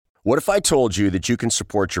What if I told you that you can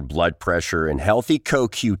support your blood pressure and healthy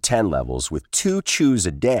CoQ10 levels with 2 chews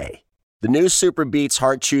a day? The new Super Beats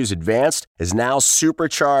Heart Chews Advanced is now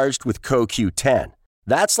supercharged with CoQ10.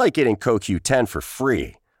 That's like getting CoQ10 for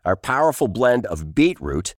free. Our powerful blend of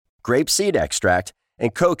beetroot, grapeseed extract,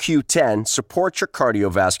 and CoQ10 supports your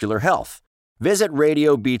cardiovascular health. Visit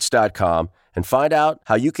radiobeats.com and find out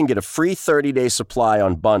how you can get a free 30-day supply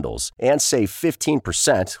on bundles and save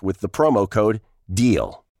 15% with the promo code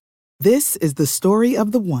DEAL. This is the story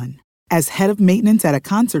of the one. As head of maintenance at a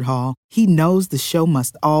concert hall, he knows the show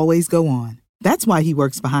must always go on. That's why he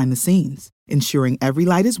works behind the scenes, ensuring every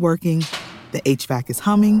light is working, the HVAC is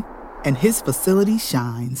humming, and his facility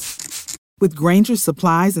shines. With Grainger's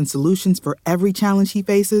supplies and solutions for every challenge he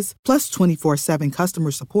faces, plus 24/7 customer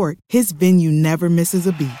support, his venue never misses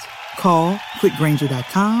a beat. Call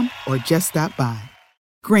quickgrainger.com or just stop by.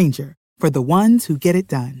 Grainger, for the ones who get it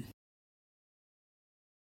done.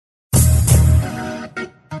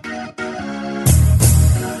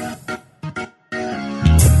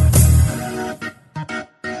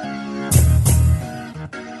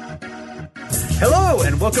 Hello,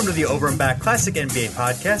 and welcome to the Over and Back Classic NBA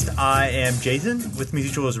podcast. I am Jason. With me as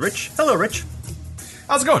usual is Rich. Hello, Rich.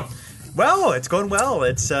 How's it going? Well, it's going well.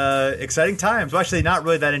 It's exciting times. Well, actually, not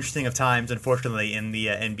really that interesting of times, unfortunately, in the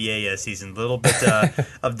NBA season. A little bit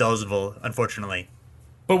of dozable, unfortunately.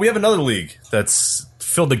 But we have another league that's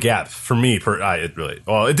filled the gap for me.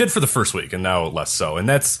 It did for the first week, and now less so. And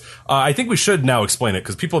that's, I think we should now explain it,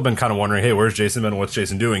 because people have been kind of wondering, hey, where's Jason been? What's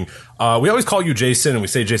Jason doing? We always call you Jason, and we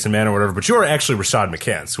say Jason Mann or whatever, but you are actually Rashad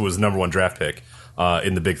McCants, who was the number 1 draft pick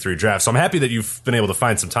in the Big 3 draft. So I'm happy that you've been able to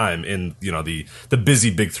find some time in the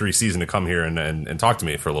busy Big 3 season to come here and talk to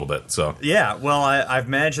me for a little bit. So yeah, well, I've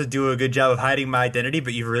managed to do a good job of hiding my identity,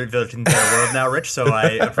 but you've revealed it into the world now, Rich. So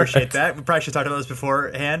I appreciate that. We probably should talk about this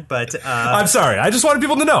beforehand, but I'm sorry. I just wanted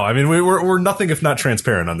people to know. I mean, we're nothing if not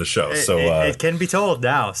transparent on this show. So it can be told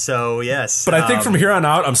now. So yes, but I think from here on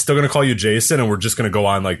out, I'm still going to call you Jason, and we're just going to go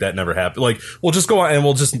on like that never happened. Like we'll just go on and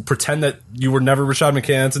we'll just pretend that you were never Rashad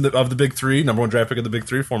McCants of the Big 3, number 1 draft pick of the Big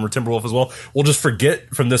 3, former Timberwolf as well. We'll just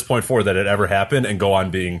forget from this point forward that it ever happened and go on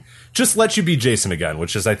being, just let you be Jason again,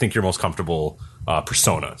 which is, I think, your most comfortable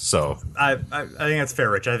persona. So I think that's fair,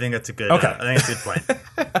 Rich. I think that's a good. Okay. I think it's a good plan.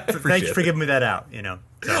 Thank you for giving me that out.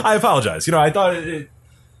 So. I apologize. I thought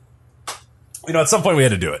at some point we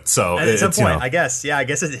had to do it. So at some point, I guess. Yeah, I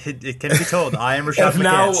guess it can be told. I am Rashad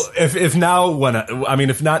McCants.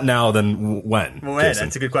 If not now, then when? When?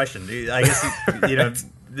 That's a good question. I guess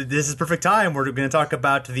this is perfect time. We're going to talk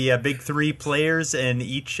about the Big 3 players in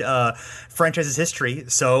each franchise's history.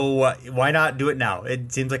 So why not do it now?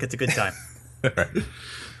 It seems like it's a good time. All right.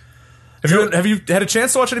 Have you had a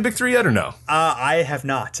chance to watch any Big 3 yet or no? I have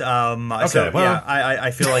not. Okay, so, well. yeah,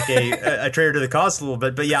 I feel like a traitor to the cause a little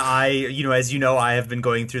bit. But yeah, as you know, I have been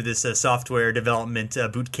going through this software development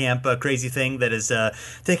boot camp crazy thing that is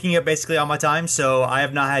taking up basically all my time. So I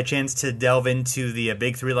have not had a chance to delve into the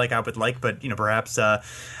Big 3 like I would like. But perhaps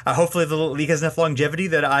hopefully the league has enough longevity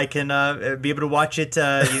that I can be able to watch it. Be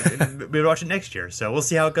able to watch it next year. So we'll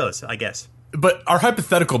see how it goes, I guess. But our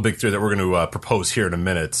hypothetical Big 3 that we're going to propose here in a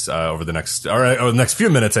minute, over the next few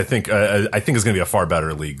minutes, I think is going to be a far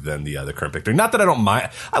better league than the current Big 3. Not that I don't mind.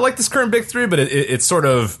 I like this current Big 3, but it's sort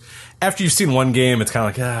of, after you've seen one game, it's kind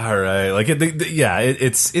of like, all right. Like,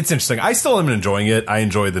 it's interesting. I still am enjoying it. I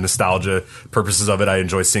enjoy the nostalgia purposes of it. I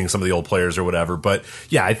enjoy seeing some of the old players or whatever. But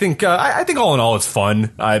yeah, I think all in all, it's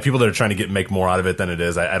fun. People that are trying to make more out of it than it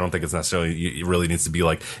is, I don't think it's necessarily, it really needs to be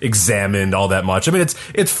like examined all that much. I mean,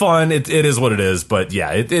 it's fun. It is what it is. But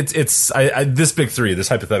yeah, this Big 3, this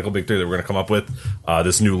hypothetical Big 3 that we're going to come up with,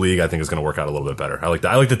 this new league, I think is going to work out a little bit better. I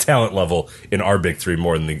like the talent level in our Big 3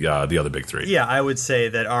 more than the other Big 3. Yeah, I would say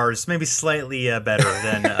that ours maybe slightly better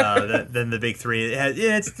than the Big 3.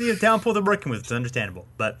 It's the talent pool they're working with. It's understandable,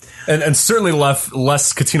 but and certainly less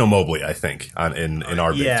Coutinho Mobley, I think, in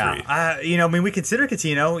our Big 3. Yeah, we consider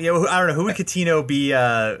Coutinho. I don't know, who would Coutinho be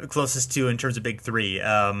closest to in terms of Big 3?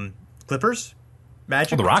 Clippers,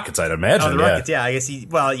 Magic, the Rockets, I'd imagine. Oh, the Rockets. Yeah, I guess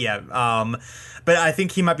but I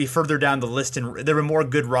think he might be further down the list, and there were more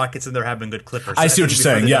good Rockets than there have been good Clippers. I see what you're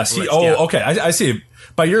saying. Yes. Okay. I see.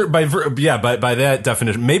 By that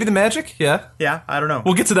definition, maybe the Magic. Yeah. Yeah. I don't know.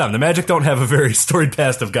 We'll get to them. The Magic don't have a very storied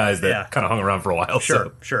past of guys that kind of hung around for a while.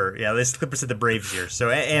 Sure. Yeah. This Clippers had the Braves here. So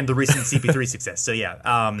and the recent CP3 success. So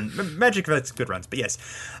yeah. Magic has good runs, but yes.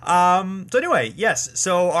 So anyway, yes.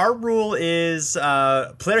 So our rule is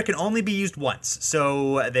player can only be used once.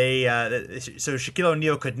 So so Shaquille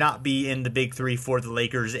O'Neal could not be in the Big 3 victory for the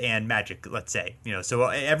Lakers and Magic, let's say. So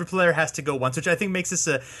every player has to go once, which I think makes this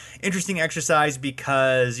a interesting exercise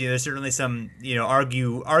because there's certainly some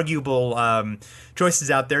arguable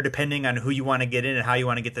choices out there depending on who you want to get in and how you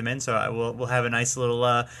want to get them in. So we'll have a nice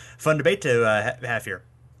little fun debate to have here.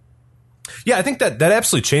 Yeah, I think that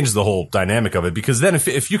absolutely changes the whole dynamic of it because then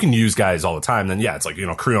if you can use guys all the time, then yeah, it's like,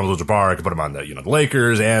 Kareem Abdul-Jabbar, I could put him on the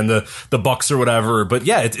Lakers and the Bucks or whatever. But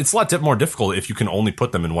yeah, it's a lot more difficult if you can only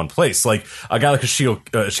put them in one place. Like a guy like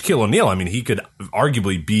Shaquille O'Neal, I mean, he could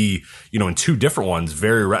arguably be, in two different ones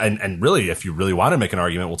and really, if you really want to make an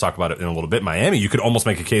argument, we'll talk about it in a little bit, Miami, you could almost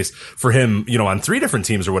make a case for him, on three different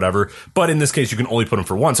teams or whatever. But in this case, you can only put him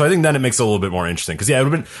for one. So I think then it makes it a little bit more interesting because yeah, I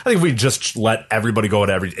think if we just let everybody go at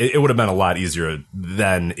it would have been a lot easier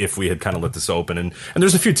than if we had kind of let this open. And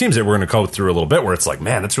there's a few teams that we're going to go through a little bit where it's like,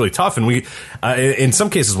 man, that's really tough. And we, in some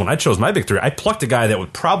cases, when I chose my big three, I plucked a guy that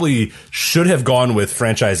would probably should have gone with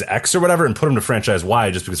franchise X or whatever and put him to franchise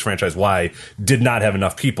Y just because franchise Y did not have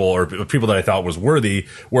enough people or people that I thought was worthy.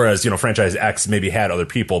 Whereas, franchise X maybe had other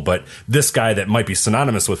people, but this guy that might be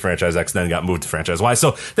synonymous with franchise X then got moved to franchise Y.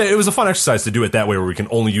 So it was a fun exercise to do it that way where we can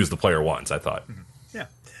only use the player once, I thought. Yeah.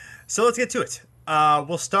 So let's get to it.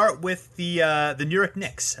 We'll start with the New York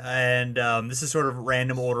Knicks, and this is sort of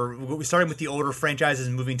random order. We're starting with the older franchises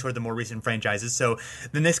and moving toward the more recent franchises. So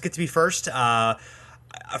the Knicks get to be first.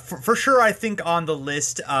 For sure, I think on the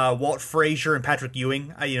list, Walt Frazier and Patrick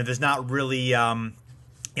Ewing. There's not really.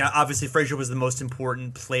 Obviously Frazier was the most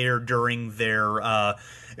important player during their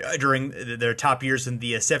top years in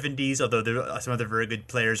the 70s, although there are some other very good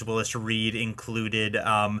players, Willis Reed included,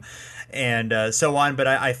 and so on. But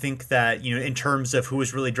I think that, in terms of who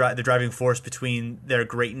was really the driving force between their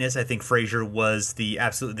greatness, I think Frazier was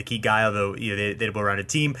absolutely the key guy, although they had a well-rounded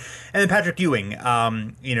team. And then Patrick Ewing,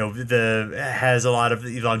 has a lot of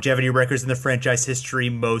longevity records in the franchise history,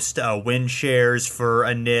 most win shares for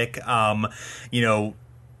a Knick,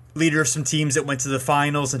 leader of some teams that went to the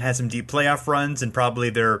finals and had some deep playoff runs, and probably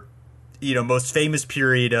their most famous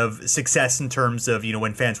period of success in terms of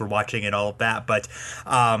when fans were watching and all of that. But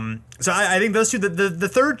so I think those two. The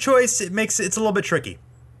third choice, it's a little bit tricky.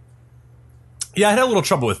 Yeah, I had a little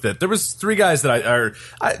trouble with it. There was three guys that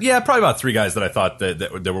probably about three guys that I thought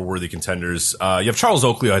that were worthy contenders. You have Charles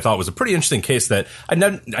Oakley, who I thought was a pretty interesting case that I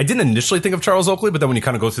didn't initially think of Charles Oakley, but then when you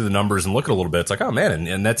kind of go through the numbers and look at it a little bit, it's like, oh man,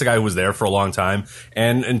 and that's a guy who was there for a long time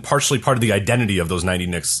and partially part of the identity of those 90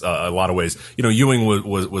 Knicks, a lot of ways. Ewing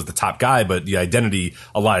was the top guy, but the identity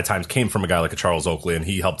a lot of times came from a guy like a Charles Oakley, and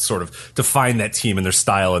he helped sort of define that team and their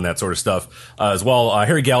style and that sort of stuff as well.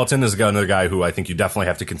 Harry Gallatin is another guy who I think you definitely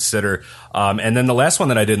have to consider. And then the last one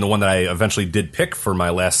that I did, and the one that I eventually did pick for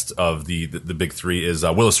my last of the big three, is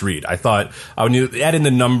Willis Reed. I thought when you add in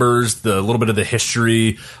the numbers, the little bit of the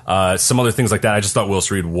history, some other things like that, I just thought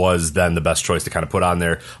Willis Reed was then the best choice to kind of put on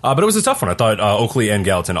there. But it was a tough one. I thought Oakley and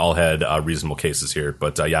Gallatin all had reasonable cases here.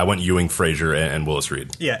 But I went Ewing, Frazier, and Willis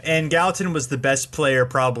Reed. Yeah, and Gallatin was the best player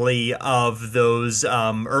probably of those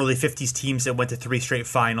early 50s teams that went to 3 straight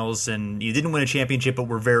finals, and you didn't win a championship, but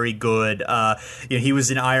were very good. He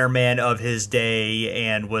was an Iron Man of his day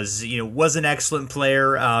and was an excellent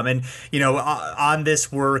player. And on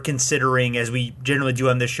this, we're considering, as we generally do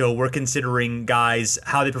on this show, we're considering guys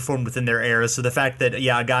how they performed within their era. So the fact that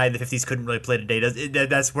a guy in the 50s couldn't really play today,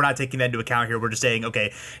 we're not taking that into account here. We're just saying,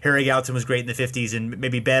 okay, Harry Gallatin was great in the 50s and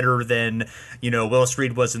maybe better than Willis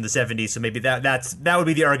Reed was in the 70s. So maybe that would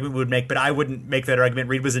be the argument we would make, but I wouldn't make that argument.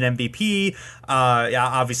 Reed was an MVP.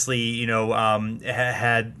 Obviously,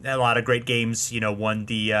 had a lot of great games. Won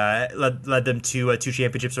led them to 2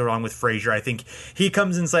 championships along with Frazier. I think he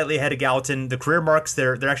comes in slightly ahead of Gallatin. The career marks,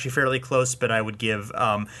 they're actually fairly close, but I would give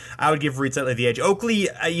Reed slightly the edge. Oakley,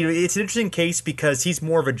 it's an interesting case because he's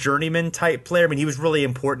more of a journeyman type player. I mean, he was really an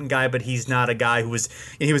important guy, but he's not a guy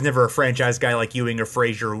he was never a franchise guy like Ewing or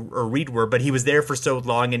Frazier or Reed were, but he was there for so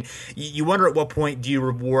long, and you wonder at what point do you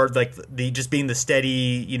reward like just being the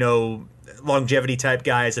steady, longevity type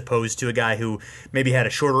guy as opposed to a guy who maybe had a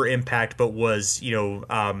shorter impact but was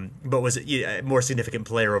a more significant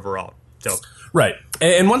player overall. So right.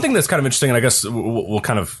 And one thing that's kind of interesting, and I guess we'll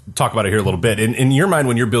kind of talk about it here a little bit. In your mind,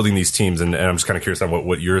 when you're building these teams, and I'm just kind of curious on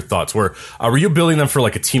what your thoughts were you building them for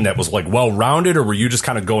like a team that was like well-rounded, or were you just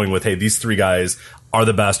kind of going with, hey, these three guys are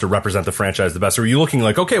the best or represent the franchise the best? Or were you looking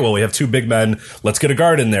like, okay, well, we have 2 big men, let's get a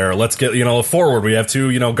guard in there, let's get, a forward, we have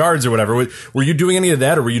 2, guards or whatever. Were you doing any of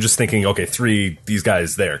that, or were you just thinking, okay, 3, these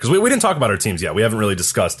guys there? Because we didn't talk about our teams yet. We haven't really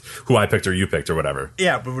discussed who I picked or you picked or whatever.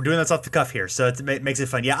 Yeah, but we're doing this off the cuff here, so it makes it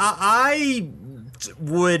fun. Yeah, I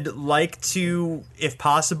would like to, if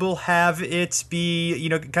possible, have it be,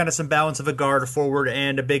 kind of some balance of a guard, a forward,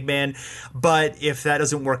 and a big man. But if that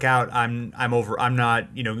doesn't work out, I'm over. I'm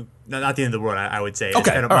not, not the end of the world, I would say. It's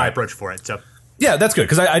kind of my approach for it. So. Yeah, that's good,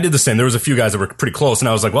 because I did the same. There was a few guys that were pretty close, and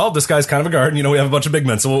I was like, well, this guy's kind of a guard. We have a bunch of big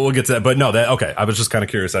men, so we'll get to that. But no, okay. I was just kind of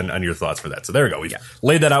curious on your thoughts for that. So there we go. We've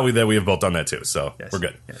laid that out. We have both done that too, so we're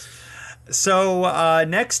good. Yes. So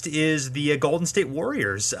next is the Golden State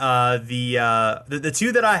Warriors. The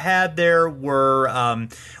two that I had there were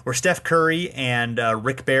Steph Curry and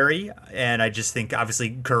Rick Barry, and I just think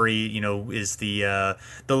obviously Curry, is the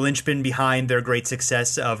linchpin behind their great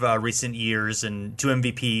success of recent years and 2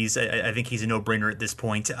 MVPs. I think he's a no-brainer at this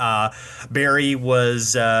point. Barry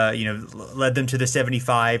was led them to the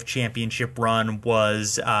 75 championship run.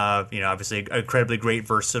 Was obviously an incredibly great,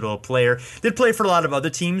 versatile player. Did play for a lot of other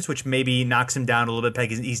teams, which maybe knocks him down a little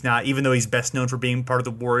bit. He's not, even though he's best known for being part of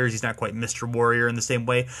the Warriors, he's not quite Mr. Warrior in the same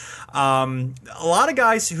way. A lot of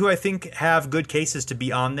guys who I think have good cases to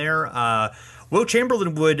be on there. Will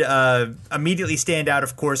Chamberlain would immediately stand out,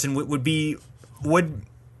 of course, and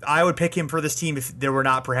I would pick him for this team if there were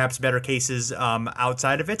not perhaps better cases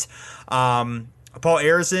outside of it. Paul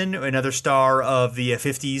Arizin, another star of the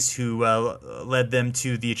 50s who led them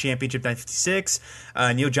to the championship 1956.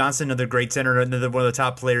 Neil Johnson, another great center, another one of the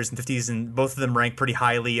top players in the 50s, and both of them ranked pretty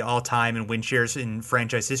highly all-time in win shares in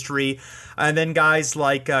franchise history. And then guys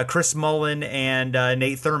like Chris Mullin and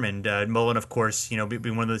Nate Thurmond. Mullin, of course,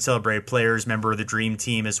 being one of the celebrated players, member of the Dream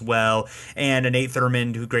Team as well. And Nate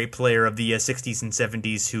Thurmond, who great player of the 60s and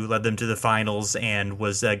 70s, who led them to the finals and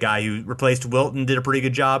was a guy who replaced Wilt and did a pretty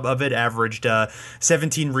good job of it, averaged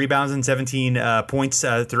 17 rebounds and 17 points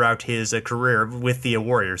throughout his career with the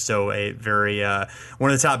Warriors. So a very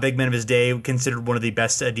one of the top big men of his day, considered one of the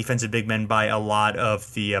best defensive big men by a lot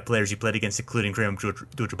of the players he played against, including Kareem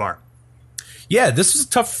Abdul-Jabbar. Yeah, this was a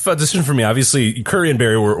tough decision for me. Obviously, Curry and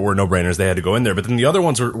Barry were no-brainers. They had to go in there. But then the other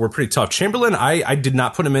ones were pretty tough. Chamberlain, I did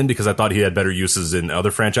not put him in because I thought he had better uses in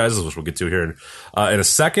other franchises, which we'll get to here in a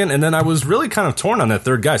second. And then I was really kind of torn on that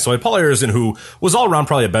third guy. So I had Paul Arizin, who was all around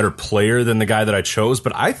probably a better player than the guy that I chose.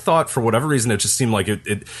 But I thought, for whatever reason, it just seemed like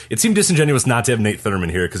it seemed disingenuous not to have Nate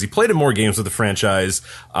Thurmond here, because he played in more games with the franchise,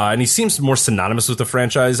 and he seems more synonymous with the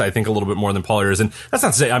franchise, I think, a little bit more than Paul Arizin. That's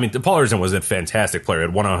not to say, Paul Arizin was a fantastic player. He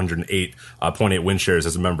had 108.8 win shares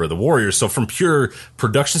as a member of the Warriors. So from pure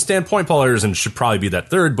production standpoint, Paul Arizin should probably be that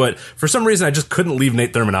third. But for some reason, I just couldn't leave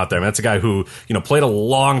Nate Thurmond out there. That's a guy who, played a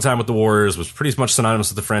long time with the Warriors, was pretty much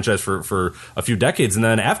synonymous with the franchise for a few decades. And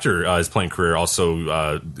then after his playing career,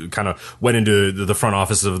 also kind of went into the front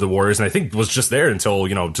office of the Warriors. And I think was just there until,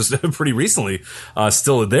 just pretty recently,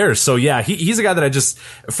 still there. So yeah, he's a guy that I just,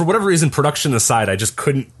 for whatever reason, production aside, I just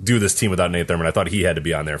couldn't do this team without Nate Thurmond. I thought he had to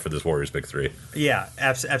be on there for this Warriors Big Three. Yeah,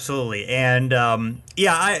 absolutely. And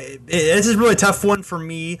this is really a tough one for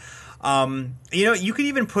me. You could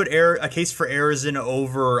even put a case for Arizin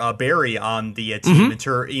over Barry on the team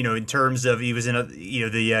in terms of he was in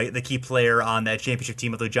the key player on that championship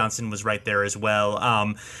team. Although Johnson was right there as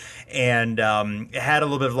well. And it had a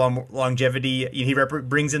little bit of longevity. He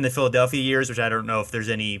brings in the Philadelphia years, which I don't know if there's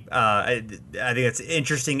any. I think it's an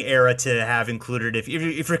interesting era to have included. If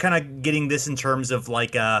you're kind of getting this in terms of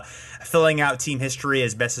like filling out team history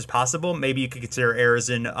as best as possible, maybe you could consider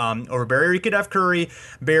Arizin over Barry. Or you could have Curry,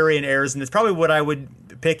 Barry, and Arizin. That's probably what I would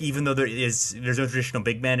pick, even though there's no traditional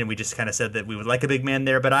big man, and we just kind of said that we would like a big man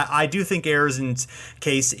there. But I do think Arizin's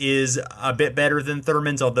case is a bit better than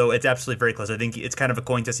Thurman's, although it's absolutely very close. I think it's kind of a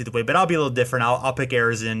coin toss either way, but I'll be a little different. I'll pick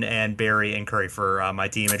Arizin and Barry and Curry for my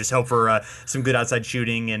team. I just hope for some good outside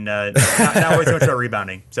shooting and not worry too much about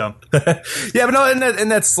rebounding. So yeah, but no,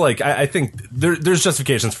 and that's like I think there's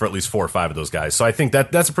justifications for at least 4 or 5 of those guys. So I think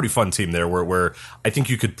that's a pretty fun team there, where I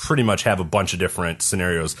think you could pretty much have a bunch of different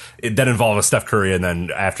scenarios that involve a Steph Curry, and then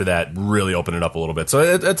after that really open it up a little bit. So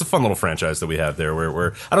it's a fun little franchise that we have there,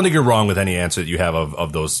 where I don't think you're wrong with any answer that you have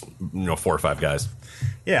of those 4 or 5 guys.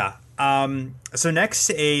 Yeah. So next,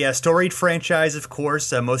 a storied franchise, of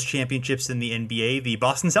course, most championships in the NBA, the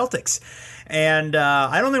Boston Celtics. And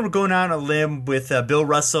I don't think we're going out on a limb with Bill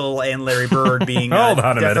Russell and Larry Bird being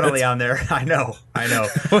definitely on there. I know.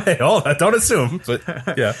 Wait, hold on. Don't assume. But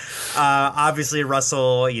yeah. Obviously,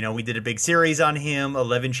 Russell, we did a big series on him,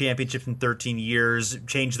 11 championships in 13 years,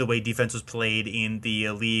 changed the way defense was played in the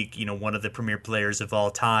league, one of the premier players of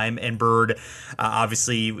all time. And Bird,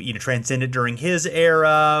 obviously, transcended during his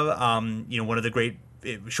era, one of the great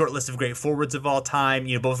short list of great forwards of all time.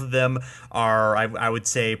 Both of them are, I would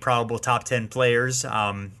say, probable top 10 players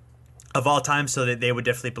of all time, so that they would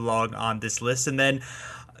definitely belong on this list. And then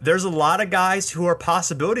there's a lot of guys who are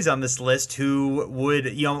possibilities on this list who would,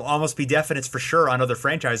 almost be definites for sure on other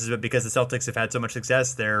franchises, but because the Celtics have had so much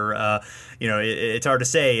success, they're, it's hard to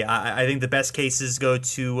say. I think the best cases go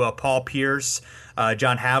to Paul Pierce,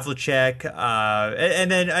 John Havlicek,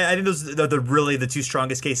 and then I think those are really the two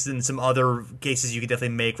strongest cases. And some other cases you could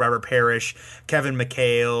definitely make: Robert Parrish, Kevin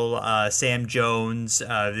McHale, Sam Jones,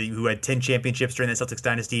 who had 10 championships during the Celtics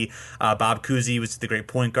dynasty. Bob Cousy was the great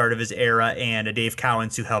point guard of his era, and Dave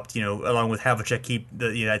Cowens, who helped, along with Havlicek, keep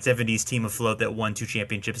that 70s team afloat that won 2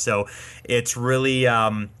 championships. So it's really,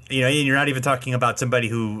 and you're not even talking about somebody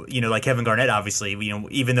who, like Kevin Garnett, obviously,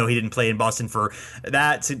 even though he didn't play in Boston for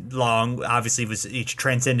that long, obviously was each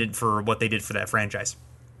transcendent for what they did for that franchise.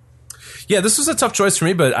 Yeah, this was a tough choice for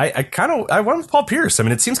me, but I went with Paul Pierce. I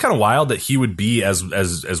mean, it seems kind of wild that he would be as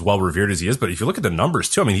well revered as he is, but if you look at the numbers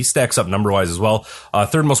too, I mean, he stacks up number wise as well.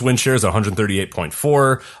 Third most win shares at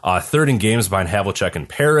 138.4, third in games behind Havlicek and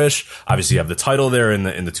Parrish. Obviously, you have the title there in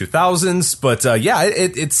the 2000s, but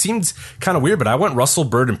it seemed kind of weird. But I went Russell,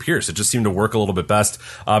 Bird, and Pierce. It just seemed to work a little bit best.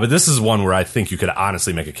 But this is one where I think you could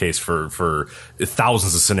honestly make a case for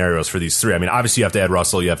thousands of scenarios for these three. I mean, obviously you have to add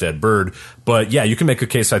Russell, you have to add Bird, but yeah, you can make a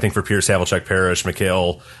case I think for Pierce, Havlicek, Parrish,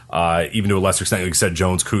 McHale, even to a lesser extent, like you said,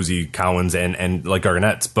 Jones, Cousy, Cowens, and like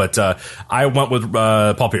Garnett. But I went with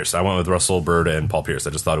Paul Pierce. I went with Russell, Bird, and Paul Pierce. I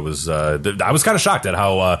just thought it was. I was kind of shocked at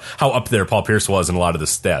how up there Paul Pierce was in a lot of the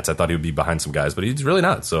stats. I thought he would be behind some guys, but he's really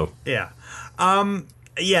not. So yeah.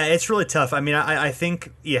 Yeah, it's really tough. I mean, I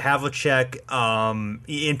think Havlicek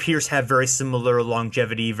and Pierce have very similar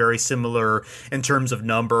longevity, very similar in terms of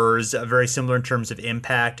numbers, very similar in terms of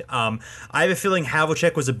impact. I have a feeling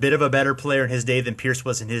Havlicek was a bit of a better player in his day than Pierce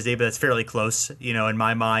was in his day, but that's fairly close, in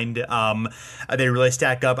my mind. They really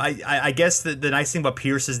stack up. I guess the nice thing about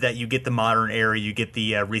Pierce is that you get the modern era, you get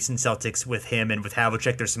the recent Celtics with him, and with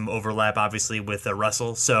Havlicek, there's some overlap, obviously, with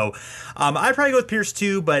Russell. So I'd probably go with Pierce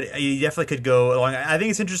too, but you definitely could go along. I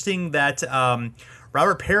think it's interesting that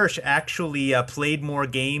Robert Parrish actually played more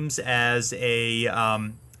games as a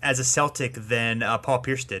Celtic than Paul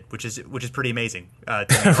Pierce did, which is pretty amazing.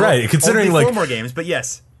 Right, considering only 4 like more games, but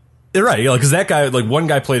yes. Right, because that guy, like one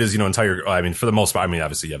guy played his entire. I mean, for the most part, I mean,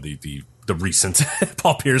 obviously you have the recent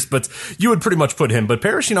Paul Pierce, but you would pretty much put him. But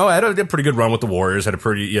Parrish, had a pretty good run with the Warriors, had a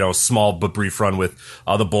pretty small but brief run with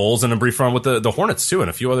the Bulls, and a brief run with the Hornets too, and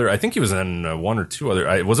a few other. I think he was in one or two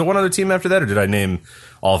other. Was it one other team after that, or did I name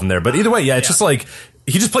all of them there? But either way, it's just like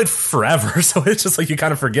he just played forever, so it's just like you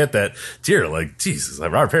kind of forget that. Jesus,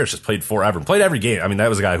 like Robert Parrish just played forever, and played every game. I mean, that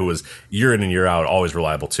was a guy who was year in and year out always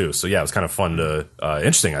reliable too. So yeah, it was kind of fun to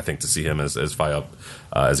interesting, I think, to see him as high up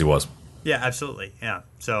as he was. Yeah, absolutely. Yeah.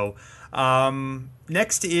 So.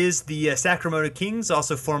 Next is the Sacramento Kings,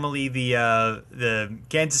 also formerly the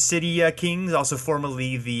Kansas City Kings, also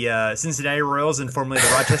formerly the Cincinnati Royals, and formerly the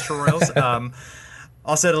Rochester Royals.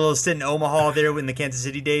 Also had a little stint in Omaha there in the Kansas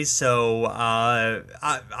City days. So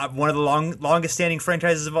one of the longest standing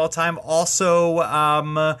franchises of all time. Also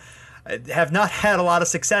have not had a lot of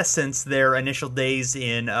success since their initial days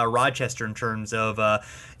in Rochester in terms of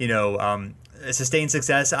sustained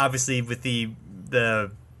success. Obviously, with the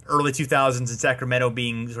early 2000s in Sacramento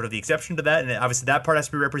being sort of the exception to that, and obviously that part has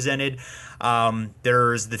to be represented.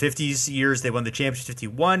 There's the 50s years, they won the championship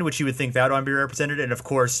 51, which you would think that ought to be represented, and of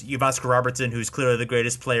course you have Oscar Robertson, who's clearly the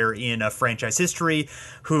greatest player in franchise history,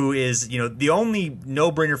 who is the only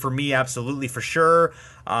no-brainer for me, absolutely for sure.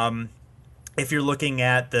 If you're looking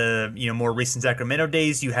at the more recent Sacramento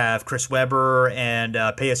days, you have Chris Webber and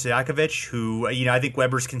Peja Stojakovic, who I think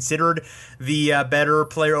Webber's considered the better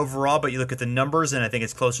player overall, but you look at the numbers, and I think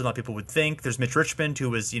it's closer than a lot of people would think. There's Mitch Richmond, who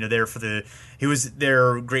was he was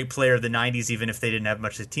their great player of the 90s, even if they didn't have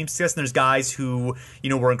much of team success. And there's guys who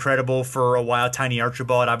were incredible for a while. Tiny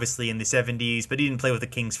Archibald, obviously in the 70s, but he didn't play with the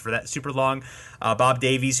Kings for that super long. Bob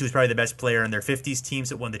Davies, who was probably the best player in their 50s teams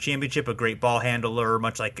that won the championship, a great ball handler,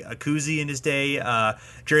 much like Cousy in his day.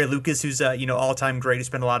 Jerry Lucas, who's all-time great, who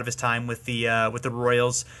spent a lot of his time with the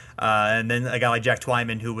Royals, and then a guy like Jack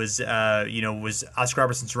Twyman, who was Oscar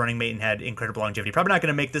Robertson's running mate and had incredible longevity. Probably not going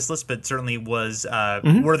to make this list, but certainly was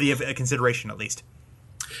worthy of a consideration at least.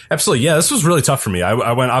 Absolutely. Yeah, this was really tough for me.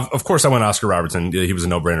 I went Oscar Robertson. He was a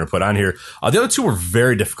no-brainer to put on here. The other two were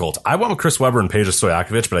very difficult. I went with Chris Webber and Peja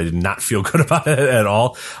Stojakovic, but I did not feel good about it at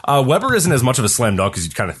all. Webber isn't as much of a slam dunk as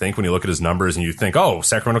you kind of think when you look at his numbers and you think, oh,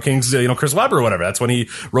 Sacramento Kings, Chris Webber or whatever. That's when he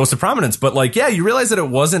rose to prominence. But you realize that it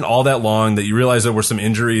wasn't all that long, that you realize there were some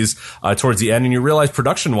injuries towards the end, and you realize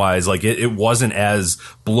production-wise, it wasn't as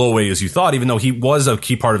blow-away as you thought, even though he was a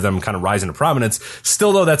key part of them kind of rising to prominence.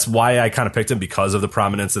 Still, though, that's why I kind of picked him, because of the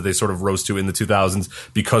prominence dominance that they sort of rose to in the 2000s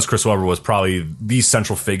because Chris Webber was probably the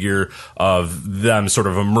central figure of them sort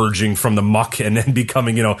of emerging from the muck and then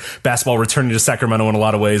becoming, basketball returning to Sacramento in a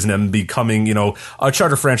lot of ways and then becoming, a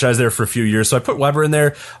charter franchise there for a few years. So I put Webber in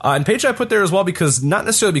there. And Page I put there as well because not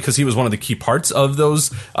necessarily because he was one of the key parts of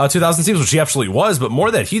those 2000 teams, which he absolutely was, but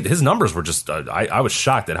more that his numbers were just, I was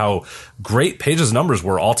shocked at how great Page's numbers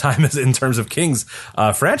were all time in terms of Kings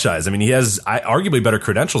franchise. I mean, he has arguably better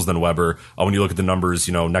credentials than Webber when you look at the numbers,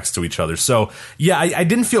 next to each other. So yeah, I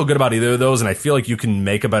didn't feel good about either of those. And I feel like you can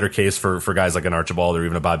make a better case for guys like an Archibald or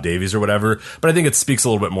even a Bob Davies or whatever. But I think it speaks a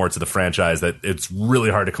little bit more to the franchise that it's really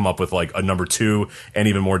hard to come up with like a number 2 and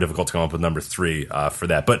even more difficult to come up with number 3 for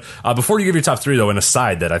that. But before you give your top 3 though, an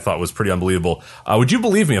aside that I thought was pretty unbelievable. Would you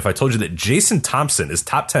believe me if I told you that Jason Thompson is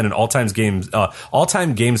top 10 in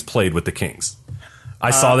all-time games played with the Kings?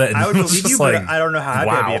 I saw that. And I would believe you, like, but I don't know how happy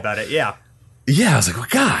I'd be about it. Yeah. Yeah, I was like, well,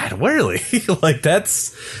 God, really? Like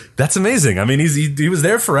that's amazing. I mean, he was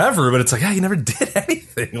there forever, but it's like, he never did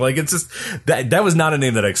anything. Like it's just that was not a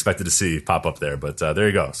name that I expected to see pop up there. But there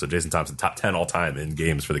you go. So Jason Thompson, top 10 all time in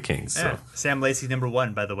games for the Kings. Yeah. So. Sam Lacey, number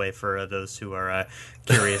 1, by the way, for those who are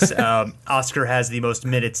curious. Oscar has the most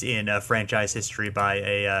minutes in franchise history by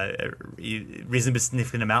a reasonably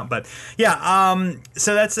significant amount. But yeah,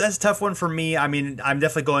 so that's a tough one for me. I mean, I'm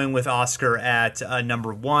definitely going with Oscar at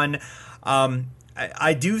number 1.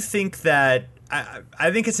 I do think that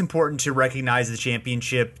I think it's important to recognize the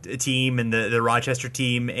championship team and the Rochester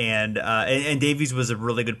team, and Davies was a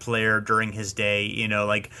really good player during his day.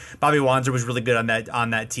 Like Bobby Wanzer was really good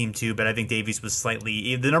on that team too, but I think Davies was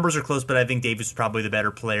slightly. The numbers are close, but I think Davies was probably the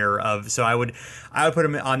better player of. So I would put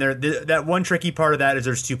him on there. That one tricky part of that is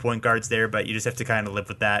there's 2 point guards there, but you just have to kind of live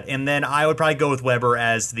with that. And then I would probably go with Webber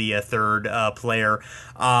as the third player.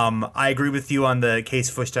 I agree with you on the case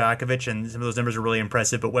for Stojakovic, and some of those numbers are really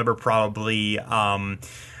impressive, but Webber probably.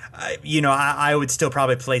 I would still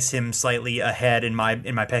probably place him slightly ahead in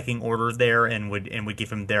my pecking order there, and would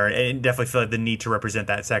give him there, and definitely feel like the need to represent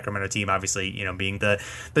that Sacramento team. Obviously, being the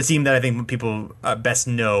team that I think people best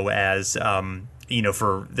know as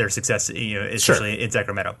for their success, especially in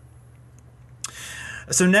Sacramento.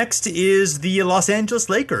 So next is the Los Angeles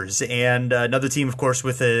Lakers, and another team, of course,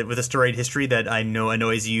 with a storied history that I know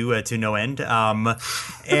annoys you to no end.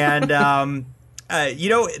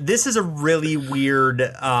 This is a really weird.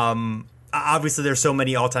 Obviously, there's so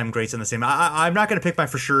many all-time greats on the same. I'm not going to pick mine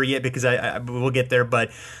for sure yet because we'll get there.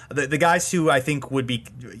 But the guys who I think would be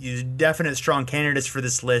definite strong candidates for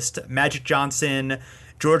this list: Magic Johnson,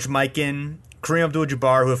 George Mikan, Kareem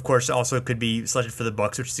Abdul-Jabbar, who of course also could be selected for the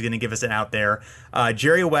Bucks, which is going to give us an out there.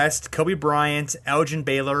 Jerry West, Kobe Bryant, Elgin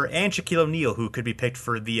Baylor, and Shaquille O'Neal, who could be picked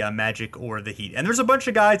for the Magic or the Heat. And there's a bunch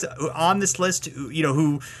of guys on this list,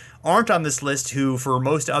 who aren't on this list, who for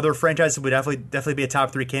most other franchises would definitely be a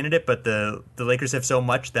top 3 candidate. But the Lakers have so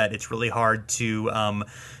much that it's really hard to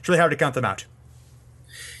count them out.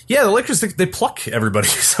 Yeah, the Lakers, they pluck everybody,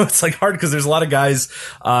 so it's like hard because there's a lot of guys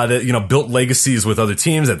that built legacies with other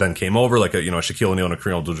teams that then came over, like Shaquille O'Neal and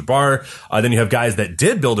Kareem Abdul-Jabbar. Then you have guys that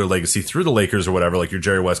did build their legacy through the Lakers or whatever, like your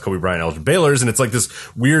Jerry West, Kobe Bryant, Elgin Baylor's, and it's like this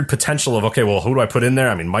weird potential of, okay, well, who do I put in there?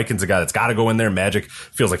 I mean, Mikan's a guy that's got to go in there. Magic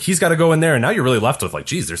feels like he's got to go in there, and now you're really left with like,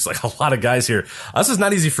 geez, there's like a lot of guys here. This is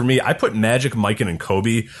not easy for me. I put Magic, Mikan, and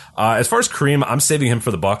Kobe. As far as Kareem, I'm saving him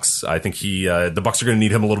for the Bucks. I think the Bucks are going to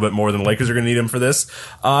need him a little bit more than the Lakers are going to need him for this.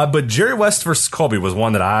 But Jerry West versus Kobe was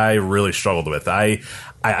one that I really struggled with. I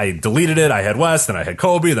deleted it. I had West, then I had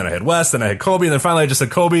Kobe, then I had West, then I had Kobe, and then finally I just said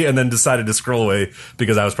Kobe, and then decided to scroll away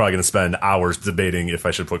because I was probably going to spend hours debating if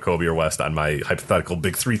I should put Kobe or West on my hypothetical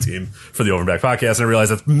Big 3 team for the Over and Back podcast, and I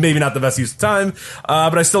realized that's maybe not the best use of time,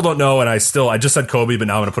 but I still don't know, and I just said Kobe, but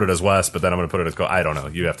now I'm going to put it as West, but then I'm going to put it as Kobe. I don't know.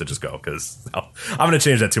 You have to just go because I'm going to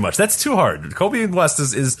change that too much. That's too hard. Kobe and West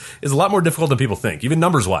is a lot more difficult than people think, even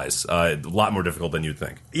numbers-wise, a lot more difficult than you'd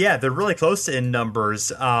think. Yeah, they're really close in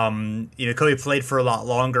numbers. Kobe played for a lot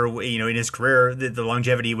longer, in his career, the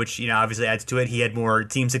longevity, which, obviously adds to it. He had more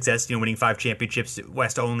team success, winning 5 championships.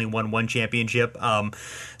 West only won 1 championship.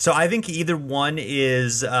 So I think either one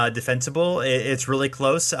is defensible. It's really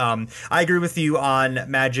close. I agree with you on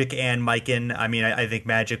Magic and Mikan. I mean, I think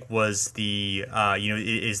Magic was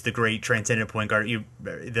is the great transcendent point guard,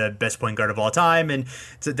 the best point guard of all time, and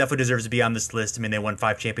so definitely deserves to be on this list. I mean, they won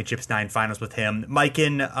 5 championships, 9 finals with him.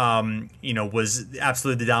 Mikan, was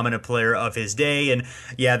absolutely the dominant player of his day, and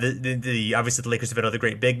yeah, the obviously the Lakers have had other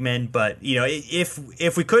great big men, but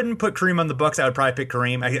if we couldn't put Kareem on the Bucks, I would probably pick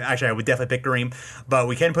Kareem. I would definitely pick Kareem, but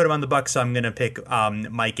we can put him on the Bucks, so I'm gonna pick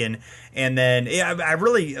Mikan. And then I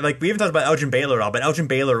really we haven't talked about Elgin Baylor at all, but Elgin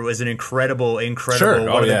Baylor was an incredible sure.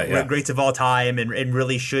 one of the greats of all time, and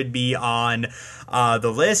really should be on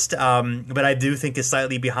the list, but I do think is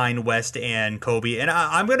slightly behind West and Kobe. And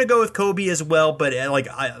I'm going to go with Kobe as well, but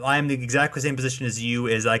I'm the exactly same position as you,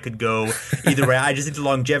 as I could go either way. I just think the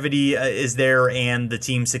longevity is there and the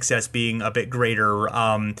team success being a bit greater.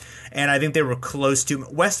 And I think they were close to.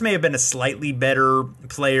 West may have been a slightly better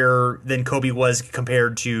player than Kobe was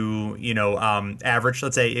compared to, average.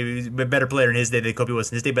 Let's say he was a better player in his day than Kobe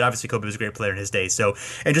was in his day, but obviously Kobe was a great player in his day. So,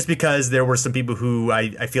 and just because there were some people who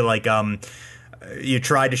I feel like you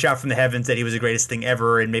tried to shout from the heavens that he was the greatest thing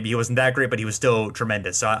ever, and maybe he wasn't that great, but he was still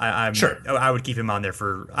tremendous. So I'm sure I would keep him on there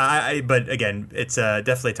for. But again, it's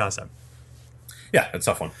definitely a toss-up. Yeah, it's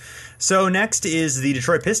a tough one. So next is the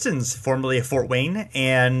Detroit Pistons, formerly of Fort Wayne,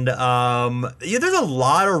 and there's a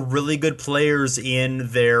lot of really good players in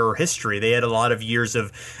their history. They had a lot of years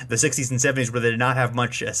of the 60s and 70s where they did not have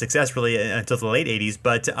much success really until the late 80s,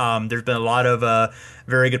 but there's been a lot of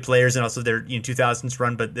very good players, and also their 2000s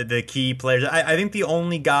run. But the key players, I think the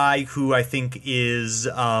only guy who I think is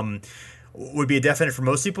would be a definite for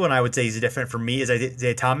most people, and I would say he's a definite for me, is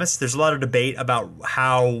Isaiah Thomas. There's a lot of debate about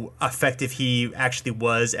how effective he actually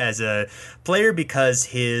was as a player because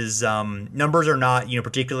his numbers are not,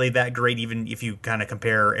 particularly that great, even if you kind of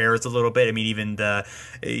compare eras a little bit. I mean, even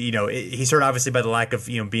he's hurt obviously by the lack of,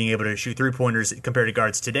 being able to shoot three-pointers compared to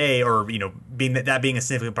guards today, or, being that being a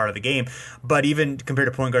significant part of the game. But even compared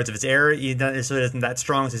to point guards of his era, he necessarily isn't that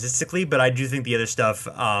strong statistically, but I do think the other stuff,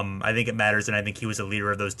 I think it matters, and I think he was a leader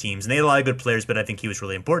of those teams. And they had a lot of good players, but I think he was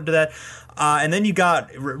really important to that. And then you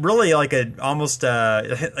got really like almost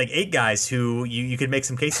like 8 guys who you could make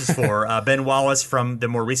some cases for. Ben Wallace from the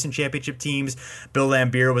more recent championship teams. Bill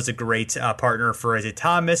Laimbeer was a great partner for Isaiah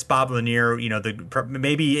Thomas. Bob Lanier,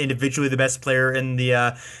 maybe individually the best player in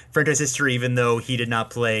the franchise history, even though he did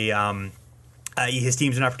not play. His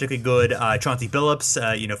teams are not particularly good. Chauncey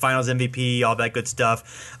Billups, Finals MVP, all that good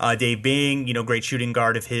stuff. Dave Bing, great shooting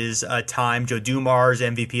guard of his time. Joe Dumars,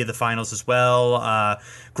 MVP of the Finals as well.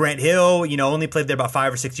 Grant Hill, only played there about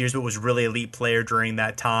 5 or 6 years, but was really elite player during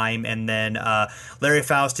that time. And then Larry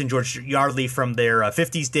Faust and George Yardley from their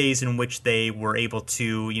 50s days, in which they were able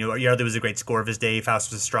to, Yardley was a great scorer of his day.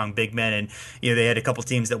 Faust was a strong big man, and they had a couple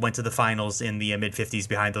teams that went to the finals in the mid 50s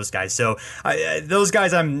behind those guys. So those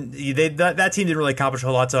guys, that team didn't really accomplish a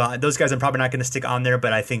whole lot. So those guys, I'm probably not going to stick on there,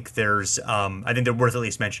 but I think they're worth at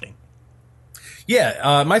least mentioning.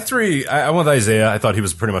 Yeah, my 3, I went with Isaiah. I thought he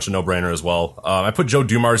was pretty much a no-brainer as well. I put Joe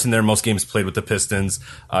Dumars in there. Most games played with the Pistons.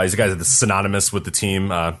 He's a guy that's synonymous with the team,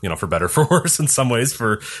 for better, for worse in some ways,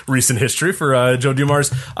 for recent history for Joe Dumars.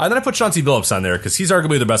 Then I put Chauncey Billups on there because he's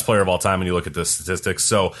arguably the best player of all time when you look at the statistics.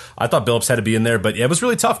 So I thought Billups had to be in there. But yeah, it was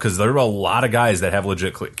really tough because there were a lot of guys that have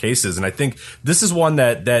legit cases. And I think this is one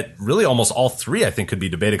that really almost all 3, I think, could be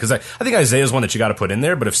debated. Because I think Isaiah is one that you got to put in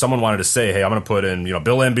there. But if someone wanted to say, hey, I'm going to put in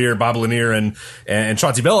Bill Laimbeer, Bob Lanier, and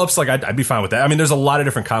Chauncey Billups, I'd be fine with that. I mean, there's a lot of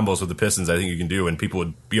different combos with the Pistons I think you can do, and people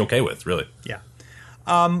would be okay with, really. Yeah.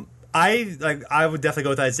 I would definitely go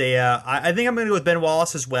with Isaiah. I think I'm going to go with Ben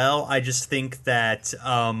Wallace as well. I just think that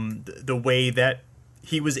the way that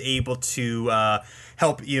he was able to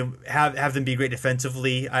help have them be great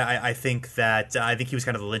defensively, I think he was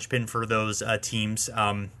kind of the linchpin for those teams.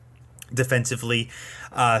 Defensively,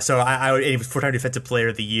 so I would. He was 4-time Defensive Player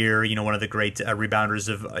of the Year. One of the great rebounders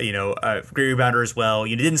of great rebounder as well.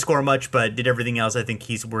 Didn't score much, but did everything else. I think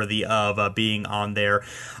he's worthy of being on there.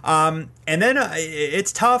 And then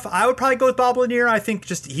it's tough. I would probably go with Bob Lanier. I think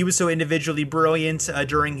just he was so individually brilliant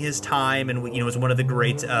during his time, and was one of the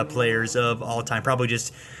great players of all time. Probably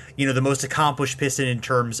just. The most accomplished Piston in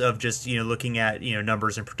terms of just, looking at,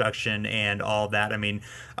 numbers and production and all that. I mean,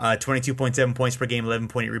 22.7 points per game,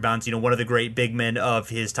 11.8 rebounds, one of the great big men of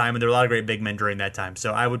his time. And there were a lot of great big men during that time.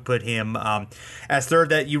 So I would put him as third.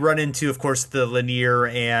 That you run into, of course, the Lanier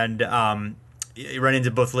and you run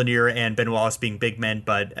into both Lanier and Ben Wallace being big men.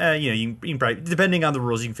 But, you can probably, depending on the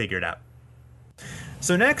rules, you can figure it out.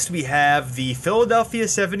 So next we have the Philadelphia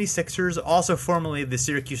 76ers, also formerly the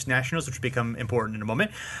Syracuse Nationals, which will become important in a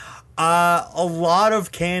moment. A lot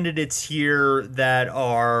of candidates here that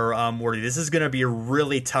are worthy. This is going to be a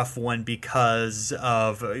really tough one because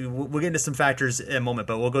of, we'll get into some factors in a moment,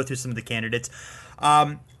 but we'll go through some of the candidates.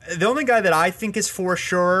 The only guy that I think is for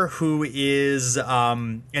sure who is,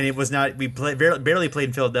 and it was not, barely played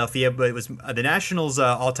in Philadelphia, but it was the Nationals'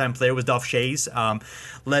 all-time player was Dolph Schayes.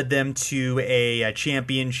 Led them to a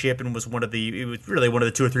championship and was really one of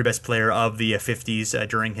the 2 or 3 best player of the 50s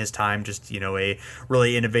during his time. Just, a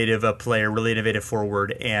really innovative player, really innovative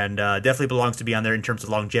forward, and definitely belongs to be on there in terms of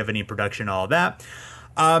longevity and production, all of that.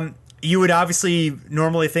 You would obviously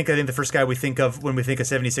normally think, I think the first guy we think of when we think of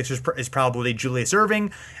 76ers is probably Julius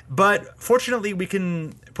Erving, but fortunately we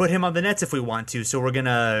can put him on the Nets if we want to. So we're going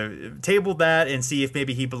to table that and see if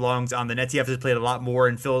maybe he belongs on the Nets. He obviously played a lot more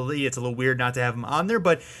in Philly. It's a little weird not to have him on there,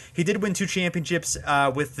 but he did win 2 championships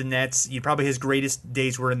with the Nets. Probably his greatest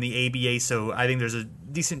days were in the ABA, so I think there's a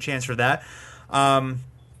decent chance for that.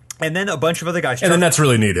 And then a bunch of other guys. And the Nets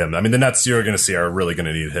really need him. I mean, the Nets you're going to see are really going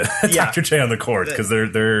to need him. Yeah. Dr. J on the court because they're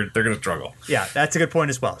going to struggle. Yeah, that's a good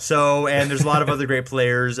point as well. So, and there's a lot of other great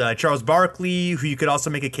players. Charles Barkley, who you could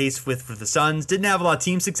also make a case with for the Suns, didn't have a lot of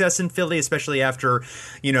team success in Philly, especially after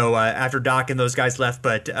Doc and those guys left,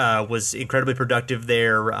 but was incredibly productive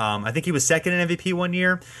there. I think he was second in MVP one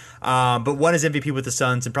year. But won his MVP with the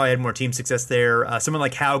Suns and probably had more team success there. Someone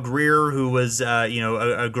like Hal Greer, who was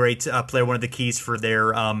a great player, one of the keys for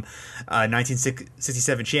their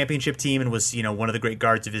 1967 championship team, and was one of the great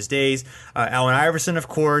guards of his days. Allen Iverson, of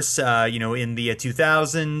course, in the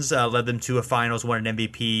 2000s, led them to a finals, won an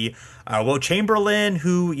MVP. Wilt Chamberlain,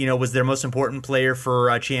 who was their most important player for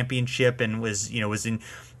a championship, and was in.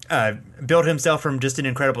 Built himself from just an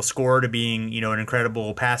incredible scorer to being, an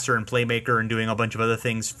incredible passer and playmaker and doing a bunch of other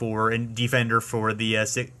things and defender for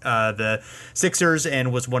the Sixers,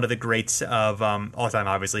 and was one of the greats of all time,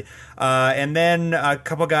 obviously. And then a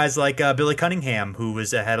couple guys like Billy Cunningham, who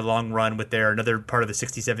had a long run with another part of the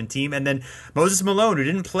 67 team. And then Moses Malone, who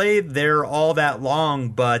didn't play there all that long,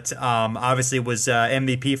 but obviously was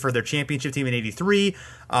MVP for their championship team in '83.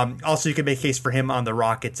 Also, you could make a case for him on the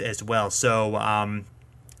Rockets as well. So,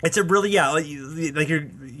 it's a really, like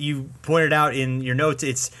you pointed out in your notes,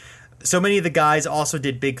 it's so many of the guys also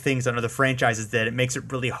did big things on other franchises that it makes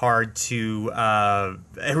it really hard to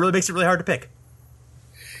pick.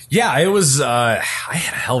 Yeah, it was. I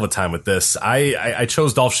had a hell of a time with this. I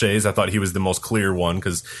chose Dolph Schayes. I thought he was the most clear one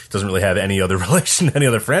because he doesn't really have any other relation to any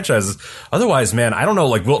other franchises. Otherwise, man, I don't know.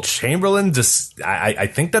 Like Wilt Chamberlain, I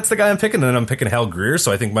think that's the guy I'm picking, and then I'm picking Hal Greer.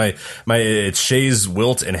 So I think it's Schayes,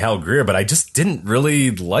 Wilt, and Hal Greer. But I just didn't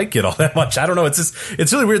really like it all that much. I don't know. It's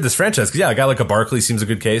really weird, this franchise, because a guy like a Barkley seems a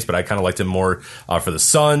good case, but I kind of liked him more for the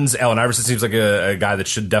Suns. Allen Iverson seems like a guy that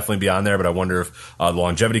should definitely be on there, but I wonder if the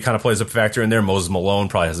longevity kind of plays a factor in there. Moses Malone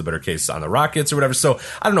probably has a better case on the Rockets or whatever. So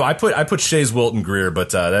I don't know. I put Schayes, Wilt, and Greer,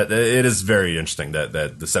 but it is very interesting that the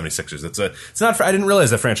 76ers. It's not. I didn't realize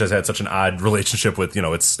that franchise had such an odd relationship with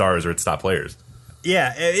its stars or its top players.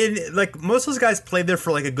 Yeah, like most of those guys played there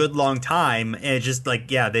for like a good long time, and it's just like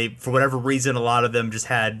they, for whatever reason, a lot of them just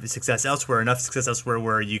had success elsewhere, enough success elsewhere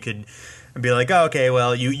where you could be like, oh, okay,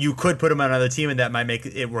 well, you could put them on another team and that might make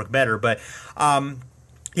it work better, but.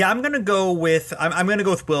 Yeah, I'm gonna go with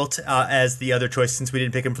Wilt as the other choice since we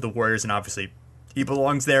didn't pick him for the Warriors, and obviously he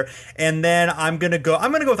belongs there. And then I'm gonna go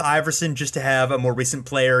with Iverson just to have a more recent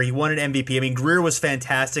player. He won an MVP. I mean, Greer was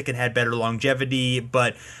fantastic and had better longevity,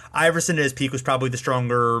 but Iverson at his peak was probably the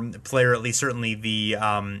stronger player, at least certainly the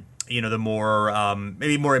the more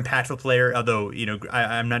maybe more impactful player. Although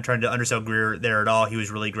I'm not trying to undersell Greer there at all. He was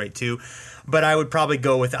really great too. But I would probably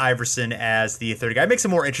go with Iverson as the third guy. It makes a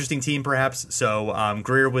more interesting team, perhaps. So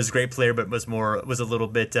Greer was a great player, but was a little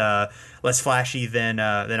bit less flashy than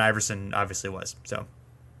Iverson obviously was. So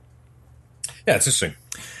yeah, it's interesting.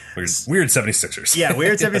 Weird 76ers. Yeah,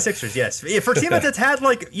 weird 76ers. Yes, for a team that's had some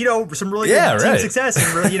really good team success and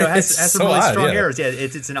really has some really strong errors. Yeah,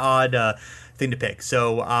 it's an odd thing to pick.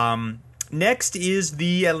 So next is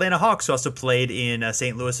the Atlanta Hawks, who also played in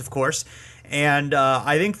St. Louis, of course. And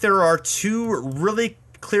I think there are two really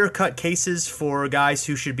clear-cut cases for guys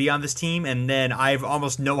who should be on this team, and then I have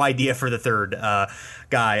almost no idea for the third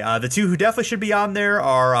guy. The two who definitely should be on there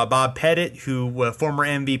are Bob Pettit, who former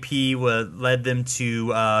MVP, led them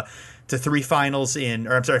to 4 finals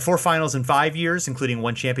in 5 years, including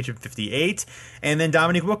 1 championship in '58, and then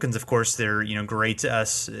Dominique Wilkins, of course, their great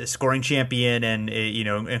scoring champion and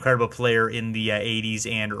incredible player in the '80s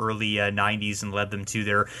and early '90s, and led them to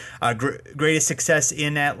their greatest success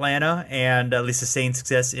in Atlanta, and at least sustained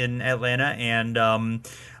success in Atlanta. And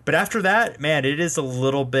but after that, man, it is a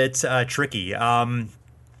little bit tricky.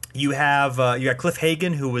 You got Cliff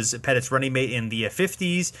Hagan, who was Pettit's running mate in the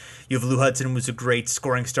 50s. You have Lou Hudson, who was a great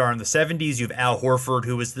scoring star in the 70s. You have Al Horford,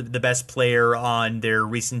 who was the best player on their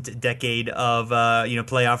recent decade of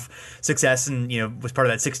playoff success, and was part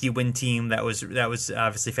of that 60-win team that was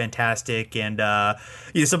obviously fantastic. And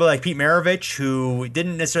somebody like Pete Maravich, who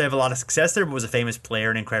didn't necessarily have a lot of success there, but was a famous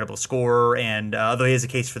player, an incredible scorer, and although he has a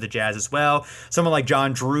case for the Jazz as well. Someone like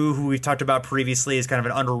John Drew, who we've talked about previously, is kind of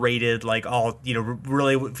an underrated,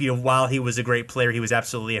 really while he was a great player, he was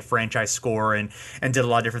absolutely a franchise scorer and did a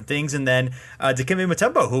lot of different things. And then Dikembe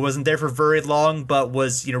Mutombo, who wasn't there for very long, but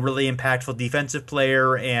was really impactful defensive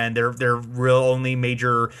player, and their real only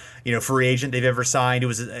major free agent they've ever signed, who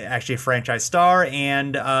was actually a franchise star,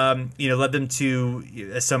 and led them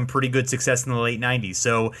to some pretty good success in the late 90s.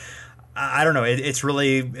 So I don't know. It's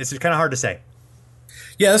kind of hard to say.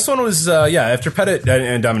 Yeah, this one was after Pettit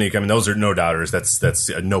and Dominique. I mean, those are no doubters. That's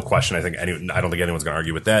no question. I don't think anyone's going to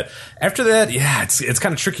argue with that. After that, yeah, it's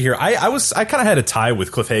kind of tricky here. I kind of had a tie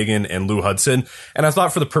with Cliff Hagan and Lou Hudson, and I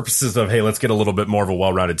thought for the purposes of, hey, let's get a little bit more of a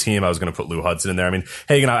well-rounded team, I was going to put Lou Hudson in there. I mean,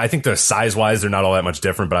 Hagan, I think the size-wise they're not all that much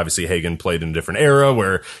different, but obviously Hagan played in a different era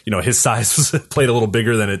where his size was played a little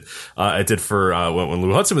bigger than it did for when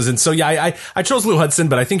Lou Hudson was in. So yeah, I chose Lou Hudson,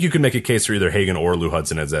 but I think you could make a case for either Hagan or Lou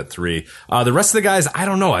Hudson as that 3. The rest of the guys, I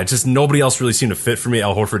don't know. Nobody else really seemed to fit for me.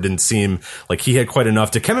 Al Horford didn't seem like he had quite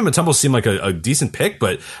enough. Dikembe Mutombo seemed like a decent pick,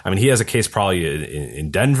 but I mean, he has a case probably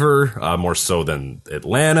in Denver, more so than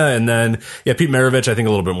Atlanta. And then, yeah, Pete Maravich, I think a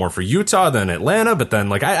little bit more for Utah than Atlanta, but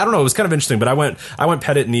then I don't know. It was kind of interesting, but I went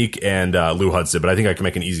Pettit, Neek, and Lou Hudson, but I think I can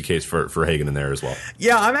make an easy case for Hagan in there as well.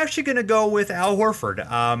 Yeah, I'm actually going to go with Al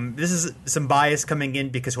Horford. This is some bias coming in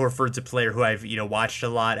because Horford's a player who I've, watched a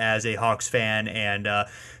lot as a Hawks fan and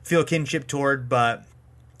feel kinship toward, but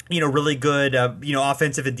really good,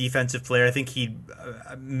 offensive and defensive player. I think he'd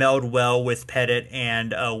meld well with Pettit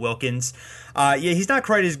and Wilkins. He's not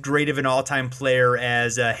quite as great of an all-time player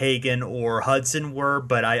as Hagan or Hudson were,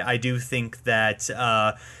 but I do think that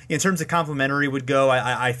in terms of complementary would go,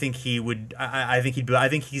 I think he would. I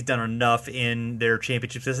think he's done enough in their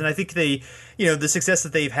championship success, and I think they, the success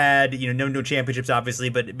that they've had, no championships obviously,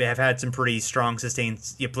 but they have had some pretty strong sustained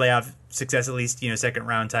playoff success, at least second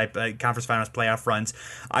round type conference finals playoff runs.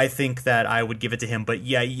 I think that I would give it to him, but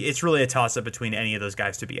yeah, it's really a toss up between any of those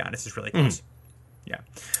guys, to be honest. It's really close. Mm-hmm. Yeah.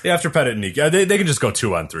 After Pettit and Neek, they can just go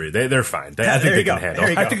 2-on-3. They're fine. I think they can handle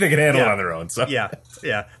it. I think they can handle it on their own. So. Yeah.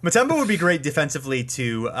 Mutombo would be great defensively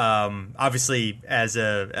too. Obviously,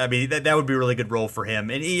 that would be a really good role for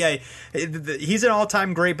him. And he's an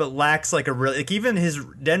all-time great, but lacks even his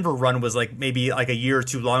Denver run was maybe a year or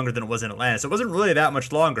two longer than it was in Atlanta. So it wasn't really that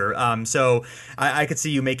much longer. So I could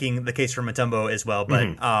see you making the case for Mutombo as well.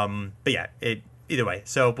 But but yeah, either way,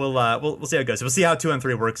 so we'll see how it goes. We'll see how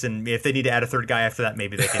 2-on-3 works, and if they need to add a third guy after that,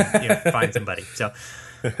 maybe they can find somebody. So,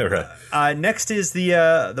 right. Next is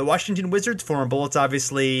the Washington Wizards, former Bullets,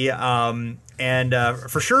 obviously, and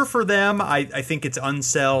for sure for them, I think it's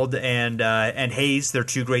Unseld and Hayes. They're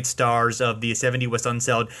two great stars of the 70 West.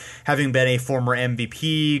 Unseld having been a former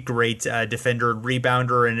MVP, great defender and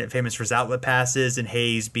rebounder, and famous for his outlet passes, and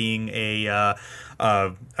Hayes being a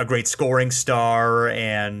great scoring star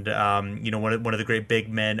and one of the great big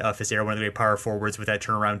men of his era, one of the great power forwards with that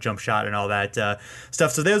turnaround jump shot and all that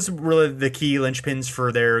stuff. So those were really the key linchpins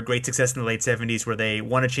for their great success in the late 70s, where they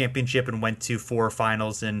won a championship and went to 4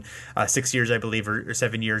 finals in 6 years, I believe, or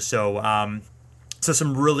 7 years. So so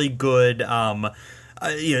some really good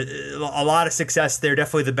a lot of success there.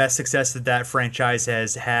 Definitely the best success that franchise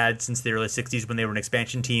has had since the early 60s when they were an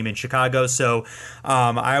expansion team in Chicago. So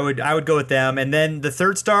I would go with them. And then the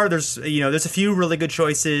third star, there's a few really good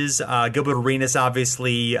choices. Gilbert Arenas,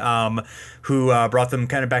 obviously, who brought them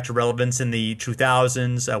kind of back to relevance in the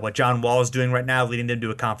 2000s. What John Wall is doing right now, leading them to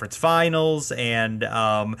a conference finals. And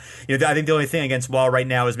I think the only thing against Wall right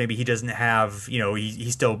now is maybe he doesn't have,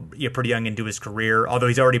 he's still pretty young into his career, although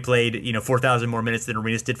he's already played 4,000 more minutes than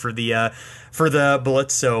Arenas did for the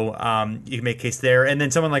Bullets. So you can make a case there. And then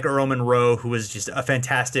someone like Earl Monroe, who was just a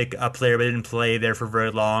fantastic player but didn't play there for very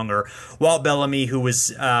long, or Walt Bellamy, who was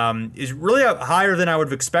is really higher than I would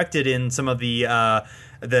have expected in some of the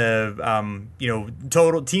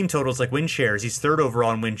total team totals, like win shares. He's third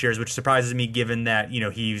overall in win shares, which surprises me given that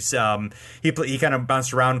he's he kind of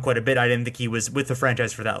bounced around quite a bit. I didn't think he was with the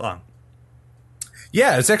franchise for that long.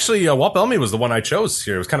 Yeah, it's actually Walt Bellamy was the one I chose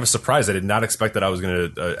here. It was kind of a surprise. I did not expect that I was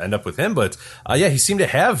going to end up with him, but he seemed to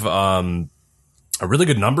have really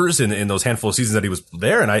good numbers in those handful of seasons that he was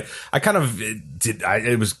there, and I kind of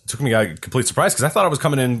took me a complete surprise because I thought I was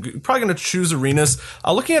coming in probably going to choose Arenas.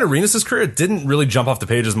 Looking at Arenas' career, it didn't really jump off the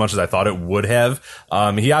page as much as I thought it would have.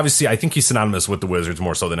 He obviously, I think he's synonymous with the Wizards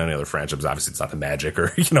more so than any other franchise. Obviously, it's not the Magic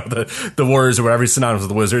or the Warriors or whatever. He's synonymous with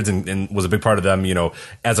the Wizards and was a big part of them.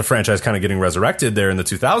 As a franchise, kind of getting resurrected there in the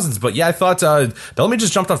 2000s. But yeah, I thought Bellamy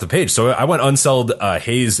just jumped off the page, so I went Unseld,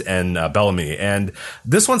 Hayes, and Bellamy. And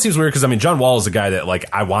this one seems weird because John Wall is a guy that like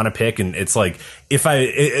I want to pick, and it's like if I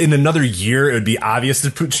in another year it would be obvious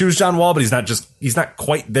to choose John Wall, but he's not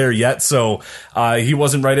quite there yet, so he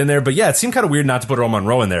wasn't right in there. But yeah, it seemed kind of weird not to put Earl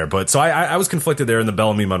Monroe in there. But so I was conflicted there in the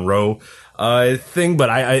Bellamy Monroe thing, but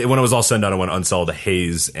I when it was all said and done, I went Unseld to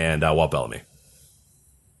Hayes and Walt Bellamy.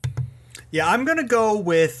 Yeah, I'm gonna go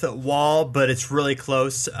with Wall, but it's really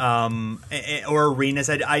close. Or Arenas.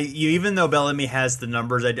 Even though Bellamy has the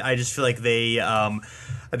numbers, I just feel like they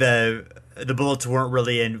the Bullets weren't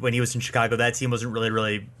really in when he was in Chicago. That team wasn't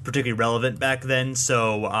really particularly relevant back then.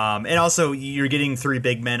 So and also you're getting three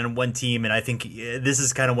big men on one team, and I think this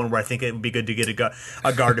is kind of one where I think it would be good to get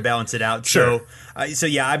a guard to balance it out. Sure. So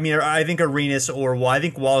yeah, I mean I think Arenas or Wall. I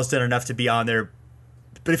think Wall's done enough to be on there.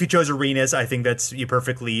 But if you chose Arenas, I think that's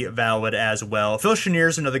perfectly valid as well. Phil Chenier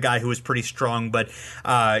is another guy who was pretty strong, but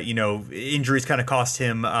injuries kind of cost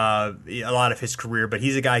him a lot of his career. But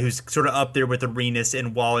he's a guy who's sort of up there with Arenas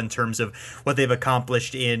and Wall in terms of what they've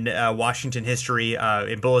accomplished in Washington history,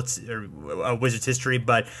 in Bullets or Wizards history.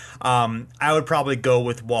 But I would probably go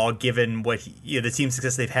with Wall, given what the team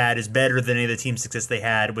success they've had is better than any of the team success they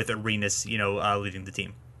had with Arenas, leading the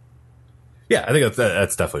team. Yeah, I think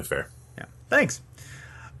that's definitely fair. Yeah, thanks.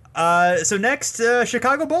 So next,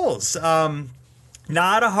 Chicago Bulls.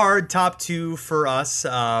 Not a hard top two for us.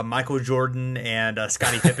 Michael Jordan and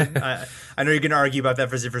Scottie Pippen. I know you're going to argue about that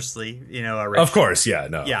vociferously. Rich. Of course, yeah,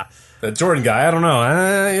 no, yeah. The Jordan guy, I don't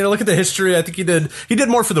know. Look at the history. I think he did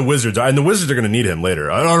more for the Wizards, and the Wizards are going to need him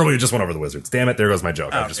later. I don't know. We just went over the Wizards. Damn it! There goes my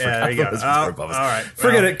joke. I just forgot the Wizards were above us. All right,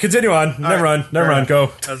 forget it. Continue on. Never mind.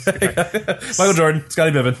 Go. Michael Jordan,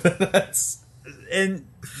 Scottie Pippen. And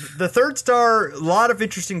the third star, a lot of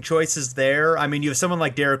interesting choices there. I mean, you have someone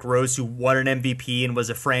like Derrick Rose who won an MVP and was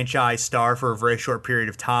a franchise star for a very short period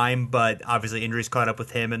of time, but obviously injuries caught up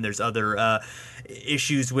with him, and there's other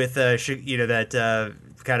issues with that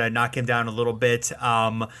kind of knock him down a little bit.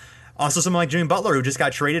 Also, someone like Jimmy Butler, who just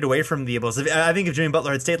got traded away from the Bulls. I think if Jimmy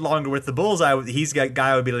Butler had stayed longer with the Bulls, he's a guy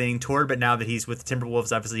I would be leaning toward. But now that he's with the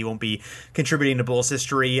Timberwolves, obviously he won't be contributing to Bulls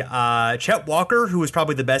history. Chet Walker, who was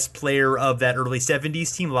probably the best player of that early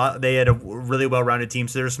 70s team. They had a really well-rounded team,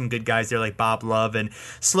 so there's some good guys there like Bob Love and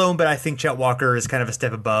Sloan. But I think Chet Walker is kind of a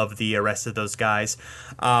step above the rest of those guys.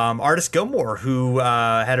 Artis Gilmore, who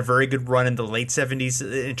had a very good run in the late 70s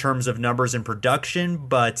in terms of numbers and production,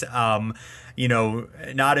 but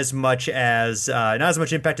not as much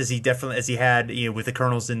impact as he had with the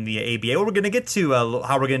Colonels in the ABA. Well, we're going to get to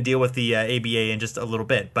how we're going to deal with the ABA in just a little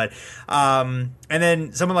bit, but and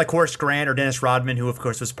then someone like Horace Grant or Dennis Rodman, who of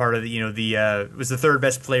course was part of was the third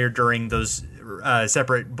best player during those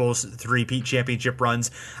separate Bulls three-peat championship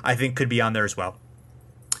runs, I think could be on there as well.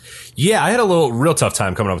 Yeah, I had a real tough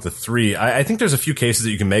time coming up with the three. I think there's a few cases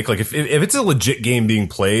that you can make. Like if it's a legit game being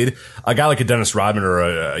played, a guy like a Dennis Rodman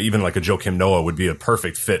or even like a Joakim Noah would be a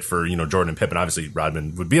perfect fit for Jordan and Pippen. Obviously,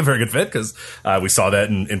 Rodman would be a very good fit because we saw that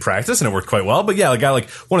in practice and it worked quite well. But yeah, a guy like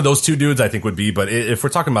one of those two dudes I think would be. But if we're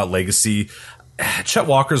talking about legacy, Chet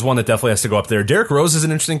Walker's one that definitely has to go up there. Derrick Rose is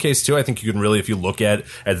an interesting case too. I think you can really, if you look at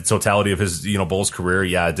the totality of his Bulls career,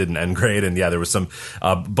 yeah, it didn't end great, and yeah, there was some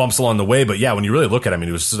bumps along the way. But yeah, when you really look at him,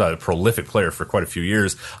 he was just a prolific player for quite a few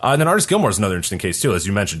years. And then Artis Gilmore is another interesting case too, as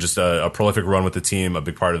you mentioned, just a prolific run with the team, a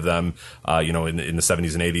big part of them. In the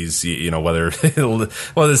 70s and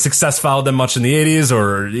 80s, whether success followed them much in the 80s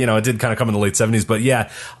or it did kind of come in the late 70s. But yeah,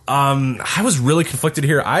 I was really conflicted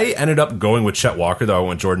here. I ended up going with Chet Walker, though. I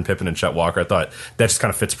went Jordan, Pippen, and Chet Walker. I thought that just kind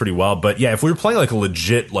of fits pretty well. But yeah, if we were playing like a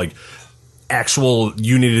legit, like actual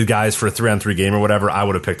you needed guys for a 3-on-3 game or whatever, I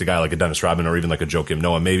would have picked a guy like a Dennis Rodman or even like a Joakim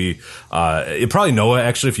Noah. Maybe probably Noah,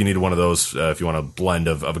 actually, if you needed one of those, if you want a blend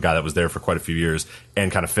of a guy that was there for quite a few years and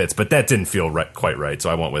kind of fits. But that didn't feel quite right, so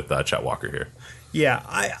I went with Chet Walker here. Yeah,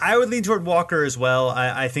 I would lean toward Walker as well.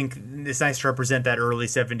 I think it's nice to represent that early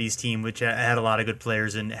 70s team, which had a lot of good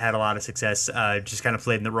players and had a lot of success, just kind of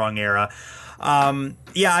played in the wrong era.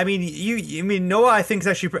 Yeah, I mean, Noah, I think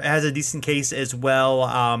actually has a decent case as well.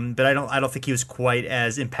 But I don't think he was quite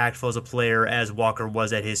as impactful as a player as Walker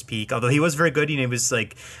was at his peak. Although he was very good. He was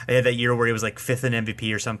like, I had that year where he was like 5th in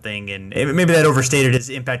MVP or something, and maybe that overstated his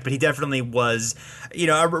impact. But he definitely was,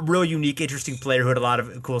 a real unique, interesting player who had a lot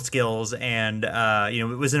of cool skills, and it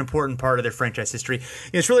was an important part of their franchise history.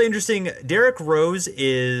 It's really interesting. Derrick Rose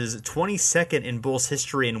is 22nd in Bulls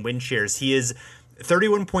history in win shares. He is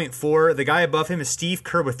 31.4. The guy above him is Steve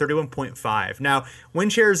Kerr with 31.5. Now, win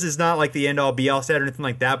shares is not like the end-all be-all stat or anything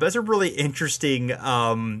like that, but that's a really interesting,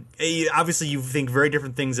 obviously you think very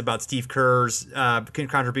different things about Steve Kerr's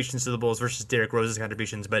contributions to the Bulls versus Derrick Rose's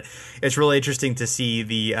contributions, but it's really interesting to see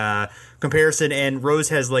the comparison, and Rose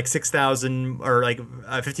has like 6,000 or like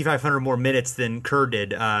 5,500 more minutes than Kerr did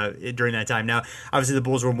during that time. Now, obviously the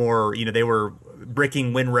Bulls were more, they were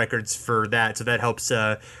breaking win records for that, so that helps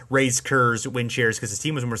raise Kerr's win shares because his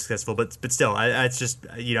team was more successful. But still, it's just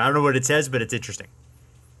I don't know what it says, but it's interesting.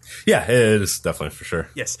 Yeah, it is definitely for sure.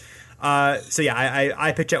 Yes. So yeah,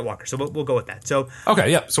 I picked Chet Walker, so we'll go with that. So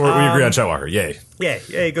okay, yeah. So we agree on Chet Walker. Yay.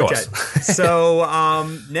 Yeah, go Chet.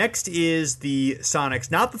 So next is the Sonics,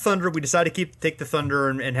 not the Thunder. We decided to take the Thunder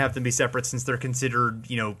and have them be separate since they're considered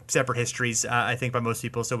separate histories. I think by most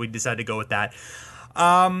people, so we decided to go with that.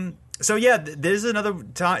 So yeah, there's another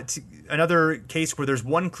case where there's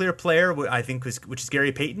one clear player, I think, which is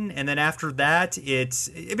Gary Payton, and then after that, it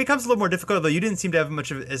becomes a little more difficult. Though you didn't seem to have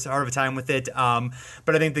as hard of a time with it.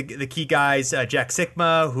 But I think the key guys, Jack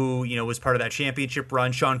Sikma, who was part of that championship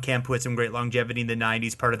run, Sean Kemp, who had some great longevity in the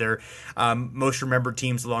 '90s, part of their most remembered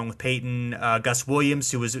teams, along with Payton, Gus Williams,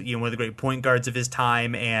 who was one of the great point guards of his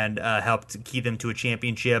time and helped key them to a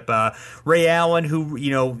championship. Ray Allen, who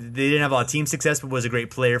they didn't have a lot of team success, but was a great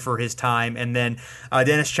player for his time, and then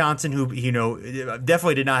Dennis Johnson, who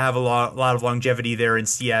definitely did not have a lot of longevity there in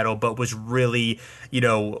Seattle, but was really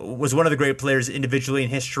was one of the great players individually in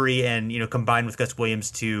history, and combined with Gus Williams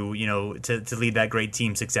to lead that great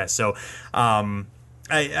team success. So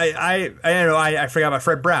I forgot about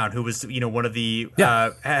Fred Brown, who was one of the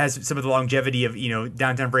has some of the longevity of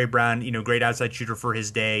downtown Fred Brown, great outside shooter for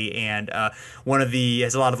his day, and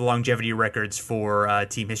has a lot of the longevity records for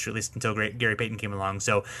team history, at least until Gary Payton came along.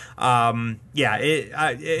 So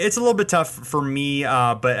it's a little bit tough for me,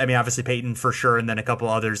 but I mean obviously Payton for sure, and then a couple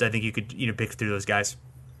others I think you could pick through those guys.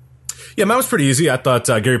 Yeah, mine was pretty easy. I thought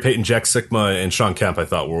Gary Payton, Jack Sikma, and Sean Kemp, I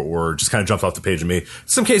thought were just kind of jumped off the page to me.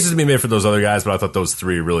 Some cases to be made for those other guys, but I thought those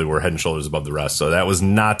three really were head and shoulders above the rest. So that was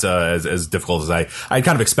not as difficult as I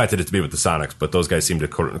kind of expected it to be with the Sonics, but those guys seemed to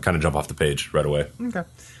kind of jump off the page right away. Okay.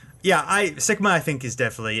 Yeah, Sikma I think is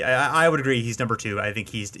definitely. I would agree he's number 2. I think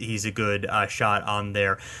he's a good shot on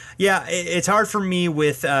there. Yeah, it's hard for me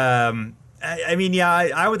with.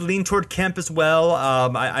 I would lean toward Kemp as well.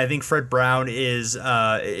 I think Fred Brown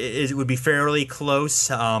would be fairly close.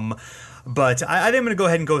 But I think I'm going to go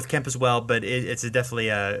ahead and go with Kemp as well. But it's definitely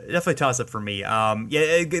a toss up for me.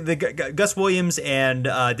 Gus Williams and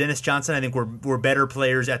Dennis Johnson I think were better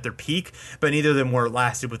players at their peak, but neither of them were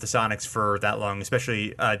lasted with the Sonics for that long,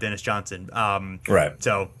 especially Dennis Johnson. Right.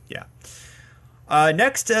 So yeah.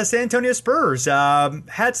 Next, San Antonio Spurs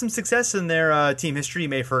had some success in their team history you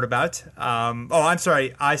may have heard about. I'm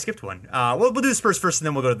sorry, I skipped one. We'll do the Spurs first, and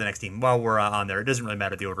then we'll go to the next team while we're on there. It doesn't really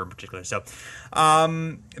matter the order in particular. So,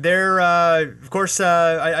 of course,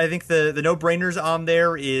 I think the no-brainers on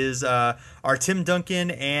there are Tim Duncan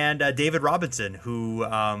and David Robinson, who,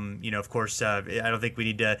 of course, I don't think we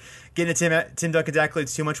need to get into Tim Duncan's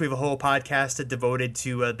accolades too much. We have a whole podcast devoted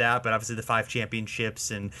to that, but obviously the 5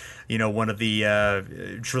 championships and, one of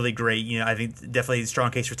the truly great, I think definitely a strong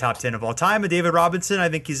case for top 10 of all time. And David Robinson, I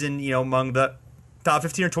think he's in, among the top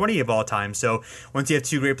 15 or 20 of all time. So once you have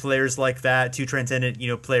 2 great players like that, 2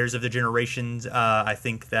 transcendent, players of the generations, I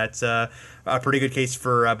think that's a pretty good case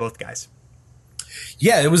for both guys.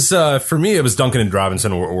 Yeah, it was for me. It was Duncan and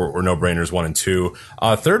Robinson were no-brainers 1 and 2.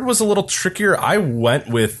 Third was a little trickier. I went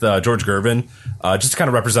with George Gervin just to kind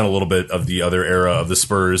of represent a little bit of the other era of the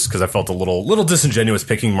Spurs because I felt a little disingenuous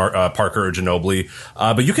picking Parker or Ginobili.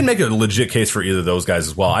 But you can make a legit case for either of those guys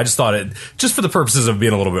as well. I just thought just for the purposes of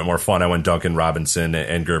being a little bit more fun, I went Duncan, Robinson,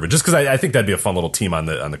 and Gervin just because I think that'd be a fun little team on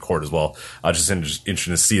the court as well. Just interesting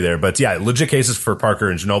to see there. But yeah, legit cases for Parker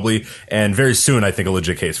and Ginobili, and very soon I think a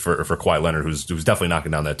legit case for Kawhi Leonard, who's definitely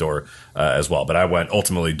knocking down that door as well. But I went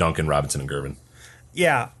ultimately Duncan, Robinson, and Gervin.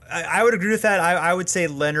 Yeah, I would agree with that. I would say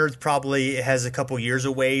Leonard probably has a couple years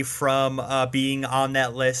away from being on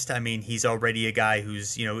that list. I mean, he's already a guy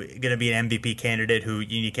who's going to be an MVP candidate who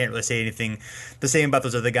you can't really say anything the same about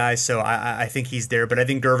those other guys. So I think he's there. But I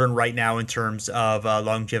think Gervin right now in terms of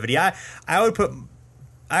longevity,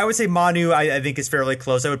 I would say Manu, I think, is fairly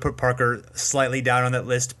close. I would put Parker slightly down on that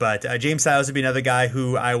list, but James Styles would be another guy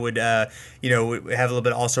who I would, have a little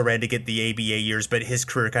bit also ran to get the ABA years, but his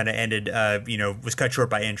career kind of ended, was cut short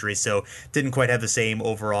by injury, so didn't quite have the same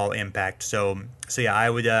overall impact. So yeah, I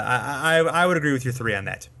would agree with your 3 on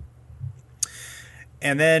that.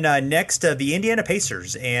 And then next, the Indiana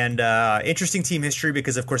Pacers. And interesting team history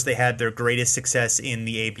because, of course, they had their greatest success in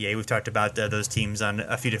the ABA. We've talked about those teams on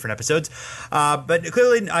a few different episodes. But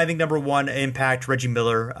clearly, I think number one impact, Reggie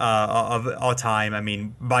Miller of all time. I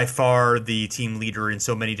mean, by far the team leader in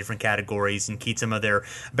so many different categories and keyed some of their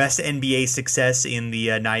best NBA success in the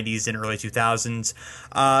 90s and early 2000s.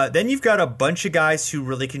 Then you've got a bunch of guys who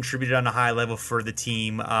really contributed on a high level for the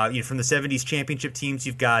team. From the 70s championship teams,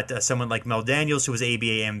 you've got someone like Mel Daniels, who was ABA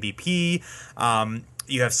MVP.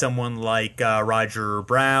 You have someone like Roger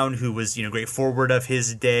Brown, who was great forward of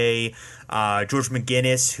his day. George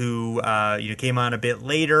McGinnis, who came on a bit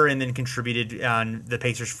later and then contributed on the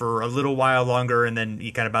Pacers for a little while longer, and then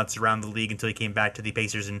he kind of bounced around the league until he came back to the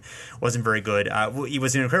Pacers and wasn't very good. He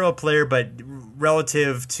was an incredible player, but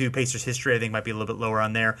relative to Pacers history, I think might be a little bit lower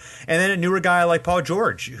on there. And then a newer guy like Paul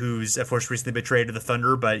George, who's of course recently been traded to the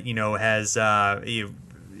Thunder, but has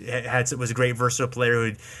was a great versatile player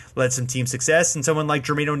who led some team success, and someone like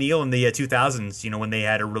Jermaine O'Neal in the 2000s, when they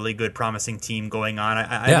had a really good, promising team going on.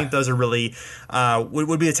 I think those are really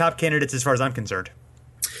would be the top candidates as far as I'm concerned.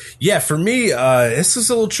 Yeah, for me, this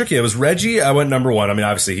is a little tricky. It was Reggie. I went number one. I mean,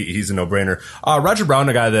 obviously, he's a no-brainer. Roger Brown,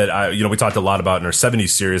 a guy that we talked a lot about in our 70s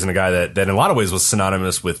series, and a guy that in a lot of ways was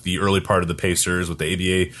synonymous with the early part of the Pacers, with the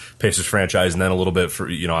ABA Pacers franchise, and then a little bit for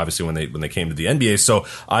obviously when they came to the NBA. So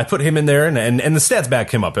I put him in there, and the stats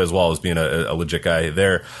back him up as well as being a legit guy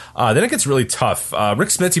there. Then it gets really tough. Rick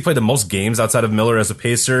Smits, he played the most games outside of Miller as a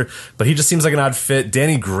Pacer, but he just seems like an odd fit.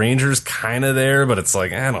 Danny Granger's kind of there, but it's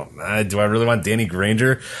like, do I really want Danny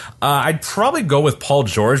Granger? I'd probably go with Paul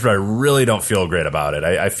George, but I really don't feel great about it.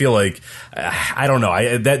 I feel like I don't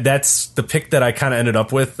know. That's the pick that I kind of ended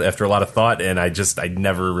up with after a lot of thought, and I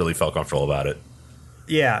never really felt comfortable about it.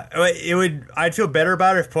 Yeah, I'd feel better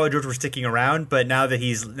about it if Paul George were sticking around, but now that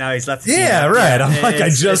he's left the team. Yeah, right. I'm like, I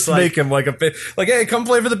just make him like hey, come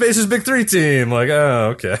play for the Pacers Big Three team. Like,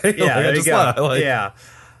 oh, okay. Yeah, there you go. Yeah.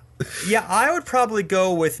 Yeah, I would probably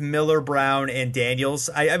go with Miller, Brown, and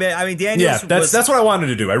Daniels. I mean, Daniels. Yeah, that's what I wanted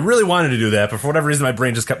to do. I really wanted to do that, but for whatever reason, my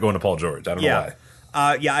brain just kept going to Paul George. I don't know why.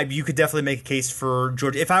 You could definitely make a case for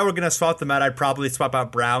George. If I were going to swap them out, I'd probably swap out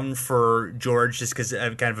Brown for George just because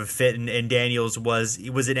of kind of a fit. And Daniels was an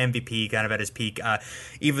MVP kind of at his peak.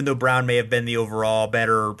 Even though Brown may have been the overall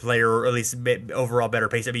better player, or at least overall better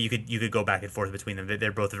pace. I mean, you could go back and forth between them.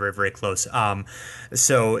 They're both very, very close. So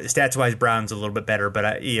stats wise, Brown's a little bit better,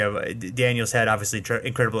 but Daniels had obviously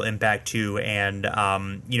incredible impact too, and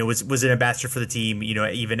was an ambassador for the team.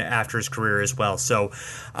 Even after his career as well. So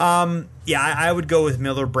I would go with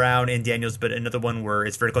Miller, Brown, and Daniels, but another one where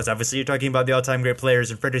it's very close. Obviously, you're talking about the all-time great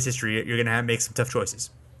players in franchise history. You're going to have to make some tough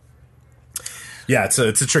choices. Yeah, it's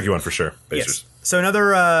a tricky one for sure. Pacers. Yes. So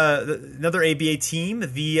another ABA team,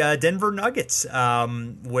 the Denver Nuggets,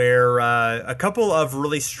 where a couple of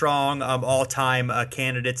really strong all-time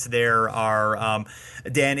candidates there are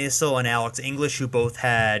Dan Issel and Alex English, who both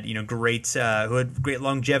had great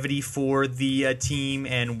longevity for the team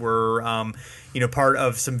and were part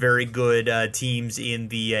of some very good teams in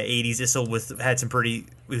the 80s. Issel was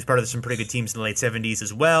part of some pretty good teams in the late 70s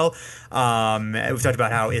as well. We've talked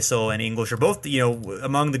about how Issel and English are both,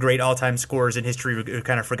 among the great all-time scorers in history. We've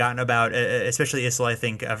kind of forgotten about, especially Issel, I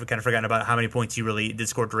think, I've kind of forgotten about how many points he really did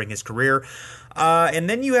score during his career. And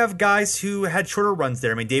then you have guys who had shorter runs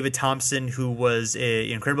there. I mean, David Thompson, who was an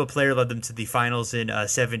incredible player, led them to the finals in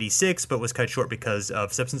 76, but was cut short because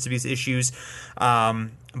of substance abuse issues.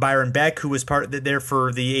 Byron Beck, who was there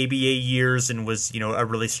for the ABA years and was, a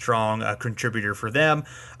really strong contributor for them.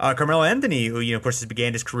 Carmelo Anthony, who, of course,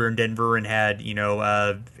 began his career in Denver and had,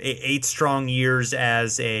 8 strong years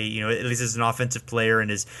as at least as an offensive player, and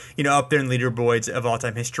is, up there in leaderboards of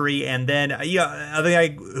all-time history. And then, other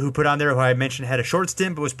guy who put on there, who I mentioned had a short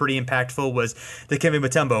stint but was pretty impactful, was the Kevin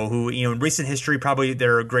Mutombo, who, in recent history, probably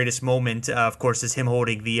their greatest moment, of course, is him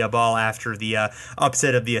holding the ball after the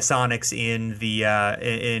upset of the Sonics in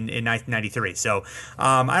 1993. So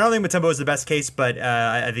I don't think Mutombo is the best case, but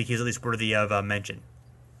I think he's at least worthy of mention.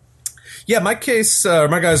 Yeah, my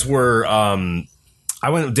guys were I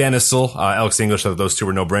went with Dan Issel, Alex English. Those two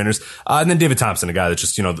were no-brainers. And then David Thompson, a guy that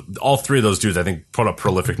just, all three of those dudes, I think, put up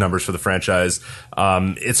prolific numbers for the franchise.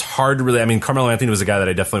 It's hard to really, Carmelo Anthony was a guy that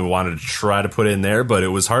I definitely wanted to try to put in there, but it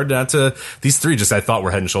was hard not to, these three just, I thought, were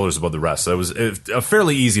head and shoulders above the rest. So it was a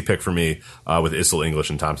fairly easy pick for me with Issel, English,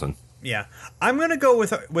 and Thompson. Yeah, I'm going to go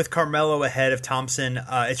with Carmelo ahead of Thompson.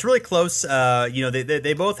 It's really close.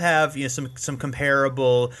 They both have some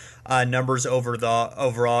comparable numbers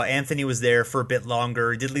overall. Anthony was there for a bit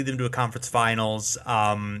longer. He did lead them to a conference finals.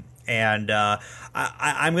 I'm going to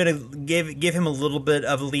give him a little bit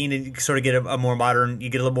of a lean and sort of get a more modern. You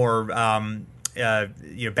get a little more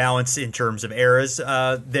balance in terms of eras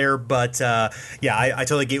there. But I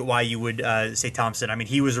totally get why you would say Thompson. I mean,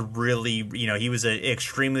 he was a really, he was an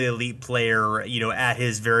extremely elite player, at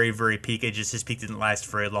his very, very peak. It just, his peak didn't last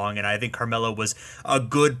very long. And I think Carmelo was a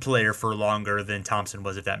good player for longer than Thompson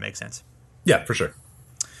was, if that makes sense. Yeah, for sure.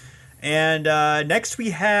 And next we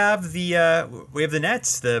have the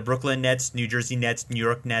Nets, the Brooklyn Nets, New Jersey Nets, New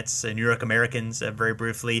York Nets, New York Americans, very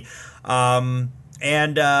briefly.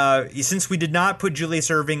 And since we did not put Julius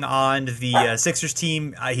Erving on the Sixers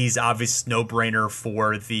team, he's obvious no-brainer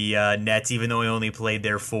for the Nets, even though he only played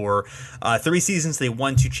there for 3 seasons. They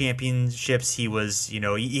won 2 championships. He was,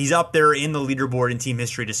 he's up there in the leaderboard in team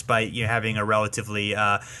history despite having a relatively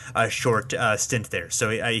short stint there.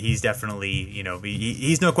 So he's definitely,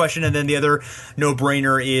 he's no question. And then the other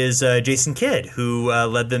no-brainer is Jason Kidd, who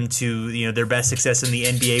led them to, their best success in the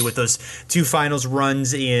NBA with those 2 finals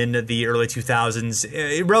runs in the early 2000s.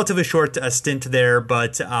 A relatively short stint there,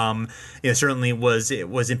 but certainly was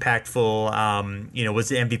impactful. Was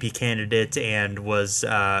the MVP candidate and was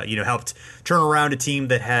helped turn around a team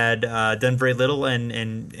that had done very little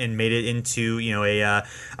and made it into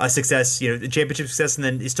a success, a championship success, and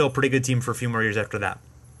then is still a pretty good team for a few more years after that.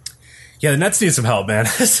 Yeah, the Nets need some help, man.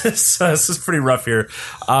 This is pretty rough here.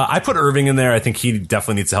 I put Irving in there. I think he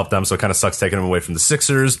definitely needs to help them, so it kind of sucks taking him away from the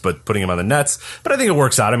Sixers, but putting him on the Nets. But I think it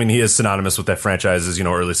works out. I mean, he is synonymous with that franchise's,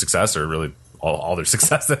 early success, or really all their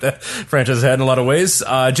success that the franchise had in a lot of ways.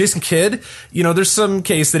 Jason Kidd, there's some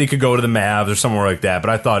case that he could go to the Mavs or somewhere like that,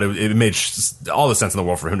 but I thought it made all the sense in the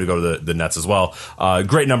world for him to go to the Nets as well.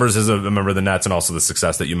 Great numbers as a member of the Nets, and also the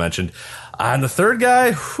success that you mentioned. And the third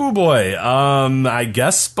guy, I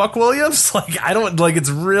guess Buck Williams. It's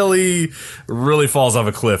really, really falls off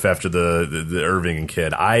a cliff after the Irving and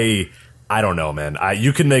Kidd. I don't know, man.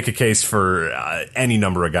 You can make a case for any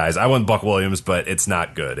number of guys. I went Buck Williams, but it's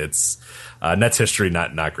not good. It's Nets history,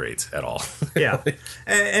 not great at all. Yeah,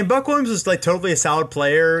 and Buck Williams was totally a solid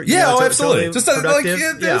player. Yeah, absolutely. Totally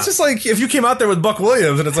just it's just like if you came out there with Buck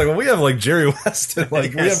Williams, and it's like, well, we have Jerry West, and we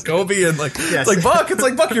have Kobe, and yes. It's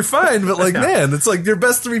like Buck, you're fine, but man, it's like your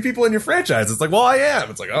best 3 people in your franchise. It's like, well, I am.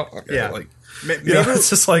 It's like, oh, okay. Yeah. Maybe it's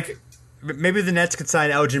just like. Maybe the Nets could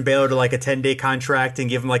sign Elgin Baylor to a 10-day contract and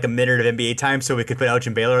give him a minute of NBA time so we could put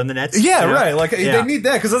Elgin Baylor on the Nets. Yeah, right. They need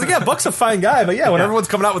that because Buck's a fine guy, but when everyone's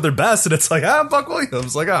coming out with their best and it's Buck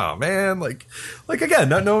Williams, oh man, again,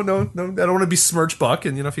 no, I don't want to besmirch Buck,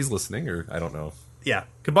 and if he's listening, or I don't know. Yeah.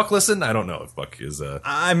 Could Buck listen? I don't know if Buck is.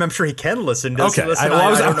 I'm sure he can listen. Okay.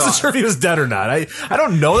 I wasn't sure if he was dead or not. I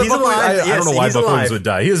don't know. He's alive. I don't know why Buck Williams would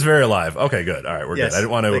die. He is very alive. Okay, good. All right, we're good. I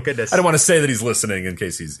didn't want to. I didn't want to say that he's listening in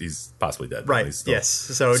case he's possibly dead. Right. Still, yes.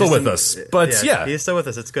 So still with us. But yeah, he's still with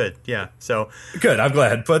us. It's good. Yeah. So good. I'm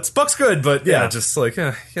glad. But Buck's good. But just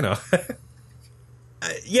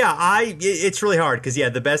it's really hard because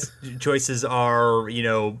the best choices are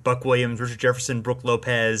Buck Williams, Richard Jefferson, Brook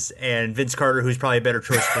Lopez, and Vince Carter, who's probably a better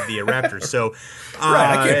choice for the Raptors. So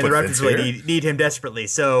right, I can't put the Raptors really need him desperately.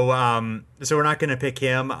 So we're not going to pick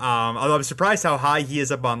him. Although I'm surprised how high he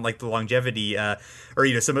is up on the longevity or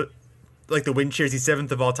some of the win shares. He's 7th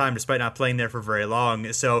of all time despite not playing there for very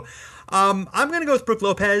long. So I'm going to go with Brook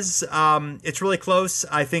Lopez. It's really close.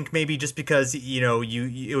 I think maybe just because,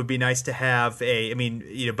 it would be nice to have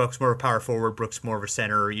Buck's more of a power forward, Brook's more of a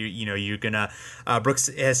center. You're going to, Brooks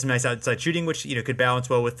has some nice outside shooting, which, could balance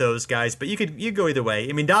well with those guys, but you go either way.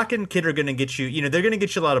 Doc and Kidd are going to get you, they're going to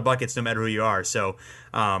get you a lot of buckets no matter who you are. So,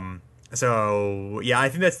 I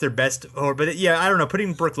think that's their best. I don't know.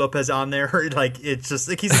 Putting Brook Lopez on there, it's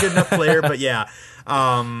just he's a good enough player, but yeah.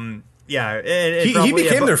 He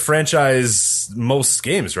became their franchise most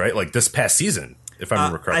games, right? This past season, if I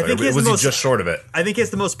remember correctly. Was he just short of it? I think he has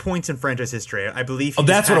the most points in franchise history. I believe.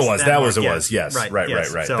 That's what it was. That was it. Yes.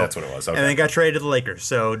 Right. So, that's what it was. Okay. And then got traded to the Lakers,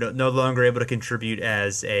 so no longer able to contribute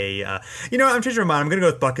as a. I'm changing my mind. I'm going to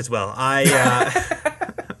go with Buck as well.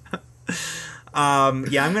 I'm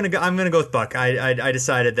gonna go with Buck. I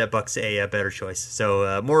decided that Buck's a better choice,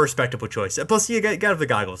 so more respectable choice. Plus, you got to have the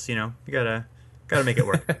goggles. You gotta make it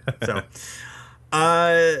work. So,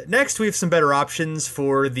 next we have some better options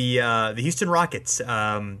for the Houston Rockets.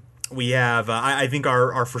 We have I think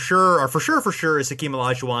our for sure is Hakeem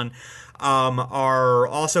Olajuwon. Are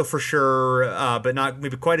also for sure, but not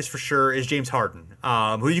maybe quite as for sure, is James Harden,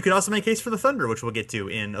 who you could also make a case for the Thunder, which we'll get to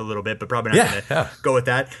in a little bit, but probably not going to go with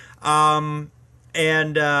that.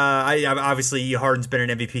 And I obviously Harden's been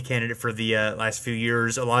an MVP candidate for the last few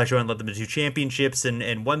years. Olajuwon led them to 2 championships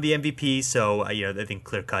and won the MVP. So I think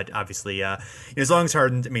clear cut. Obviously, as long as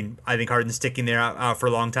Harden, I think Harden's sticking there out for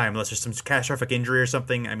a long time, unless there's some catastrophic injury or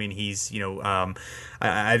something. He's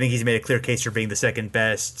I think he's made a clear case for being the second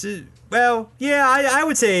best. Well, yeah, I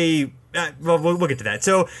would say. We'll get to that.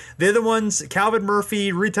 So the other ones: Calvin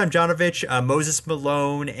Murphy, Rui Tomjanovich, Moses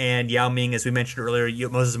Malone, and Yao Ming. As we mentioned earlier,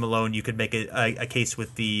 Moses Malone, you could make a case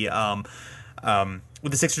with the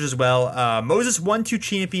Sixers as well. Moses won 2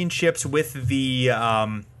 championships with the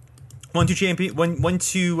won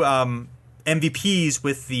two MVPs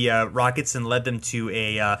with the Rockets and led them to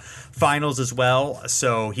a finals as well.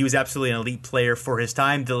 So he was absolutely an elite player for his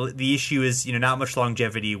time. The issue is, not much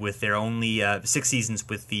longevity with their only 6 seasons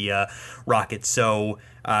with the Rockets. So,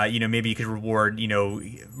 maybe you could reward,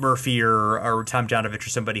 Murphy or Tomjanovich or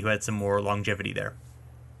somebody who had some more longevity there.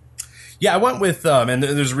 Yeah, I went with, and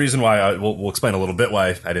there's a reason why we'll explain a little bit why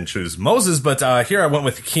I didn't choose Moses, but here I went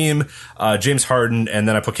with Hakeem, James Harden, and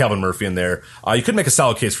then I put Calvin Murphy in there. You could make a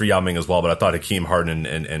solid case for Yao Ming as well, but I thought Hakeem, Harden,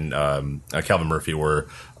 and Calvin Murphy were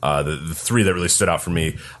the 3 that really stood out for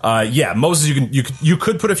me. Moses you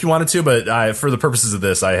could put if you wanted to, but for the purposes of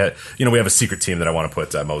this, I had we have a secret team that I want to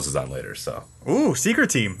put Moses on later. So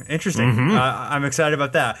secret team, interesting. Mm-hmm. I'm excited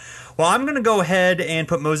about that. Well, I'm going to go ahead and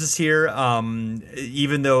put Moses here,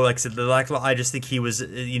 even though, like I said, I just think he was,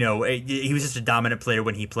 he was just a dominant player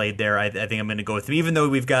when he played there. I think I'm going to go with him, even though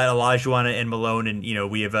we've got Olajuwon and Malone, and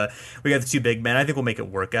we got the 2 big men. I think we'll make it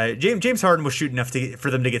work. James Harden will shoot enough for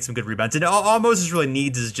them to get some good rebounds, and all Moses really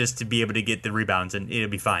needs is just to be able to get the rebounds, and it'll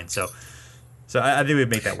be fine. So I think we'd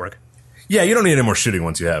make that work. Yeah, you don't need any more shooting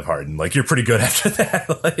once you have Harden. Like, you're pretty good after that.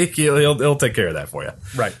 He'll take care of that for you.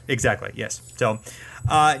 Right. Exactly. Yes. So.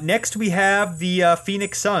 Next, we have the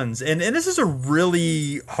Phoenix Suns, and this is a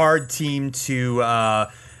really hard team to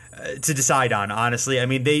decide on.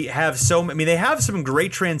 Honestly, they have some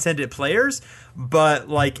great transcendent players, but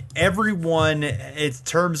like everyone, in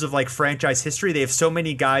terms of like franchise history, they have so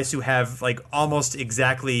many guys who have like almost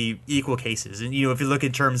exactly equal cases. And if you look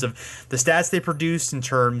in terms of the stats they produced, in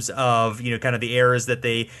terms of kind of the eras that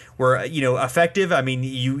they were effective.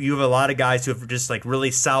 You have a lot of guys who have just like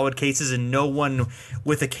really solid cases, and no one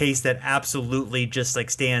with a case that absolutely just like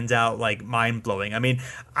stands out like mind blowing.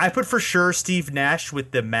 I put for sure Steve Nash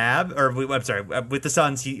with the with the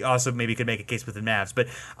Suns. He also maybe could make a case with the Mavs, but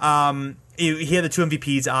he had the 2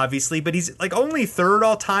 MVPs, obviously, but he's like only 3rd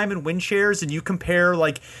all time in win shares, and you compare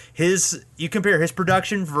his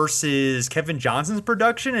production versus Kevin Johnson's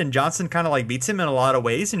production, and Johnson kind of like beats him in a lot of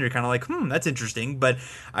ways, and you're kind of like, that's interesting. But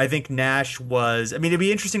I think Nash was. It'd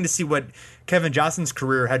be interesting to see what Kevin Johnson's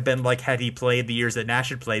career had been like had he played the years that Nash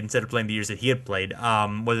had played instead of playing the years that he had played.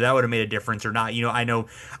 Whether that would have made a difference or not. I know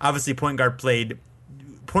obviously point guard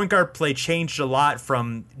play changed a lot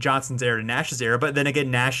from Johnson's era to Nash's era, but then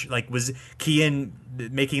again, Nash was key in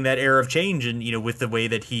making that era of change, and with the way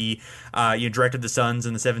that he directed the Suns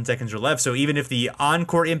in the 7 seconds or left. So even if the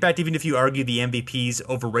on-court impact, even if you argue the MVPs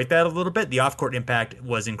overrate that a little bit, the off-court impact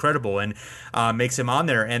was incredible and makes him on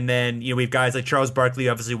there. And then we have guys like Charles Barkley,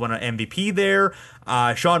 obviously won an MVP there.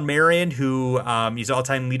 Shawn Marion, who he's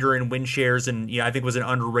all-time leader in win shares, and I think was an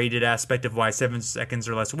underrated aspect of why 7 seconds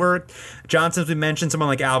or less worked. Johnson, as we mentioned, someone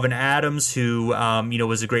like Alvin Adams, who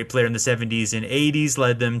was a great player in the 70s and 80s,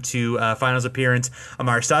 led them to finals appearance.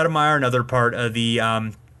 Amari Stoudemire, another part of the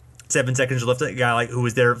 7 seconds left, a guy who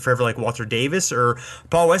was there forever, like Walter Davis or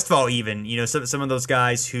Paul Westphal, even some of those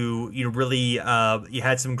guys who really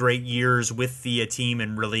had some great years with the team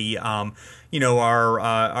and really are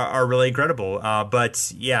really incredible.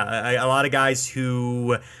 But yeah, a lot of guys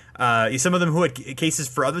who. Some of them who had cases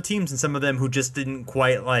for other teams, and some of them who just didn't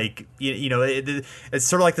quite it's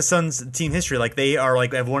sort of like the Suns team history. Like they are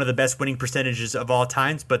have one of the best winning percentages of all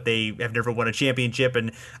times, but they have never won a championship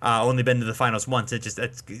and only been to the finals once.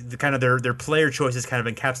 That's kind of their player choices kind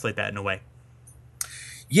of encapsulate that in a way.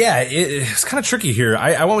 Yeah, it's kind of tricky here.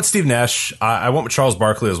 I went with Steve Nash. I went with Charles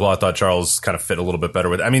Barkley as well. I thought Charles kind of fit a little bit better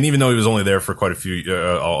with. Even though he was only there for quite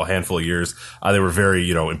a handful of years, they were very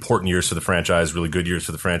important years for the franchise, really good years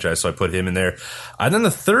for the franchise. So I put him in there. And then the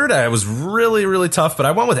third, I was really, really tough, but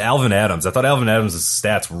I went with Alvin Adams. I thought Alvin Adams'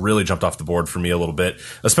 stats really jumped off the board for me a little bit,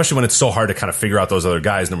 especially when it's so hard to kind of figure out those other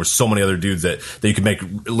guys. And there were so many other dudes that you could make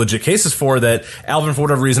legit cases for that Alvin, for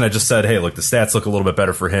whatever reason, I just said, hey, look, the stats look a little bit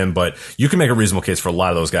better for him, but you can make a reasonable case for a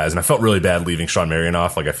lot of those guys, and I felt really bad leaving Shawn Marion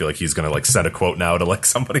off. Like, I feel like he's gonna like send a quote now to like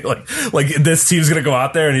somebody like this team's gonna go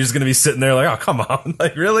out there and he's just gonna be sitting there like, oh come on,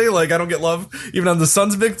 like really, like I don't get love even on the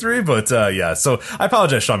Suns' big three. But yeah, so I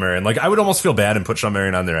apologize, Shawn Marion. Like I would almost feel bad and put Shawn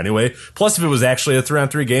Marion on there anyway. Plus, if it was actually a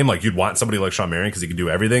 3-on-3 game, like you'd want somebody like Shawn Marion because he can do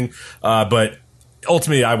everything. But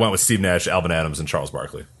ultimately, I went with Steve Nash, Alvin Adams, and Charles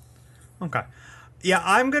Barkley. Okay. Yeah,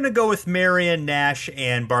 I'm going to go with Marion, Nash,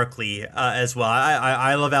 and Barkley as well.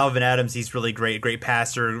 I love Alvin Adams. He's really great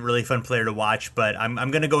passer, really fun player to watch. But I'm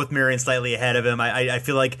going to go with Marion slightly ahead of him. I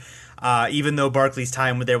feel like even though Barkley's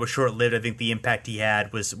time there was short-lived, I think the impact he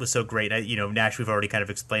had was so great. Nash, we've already kind of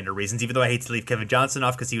explained the reasons, even though I hate to leave Kevin Johnson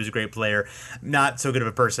off because he was a great player. Not so good of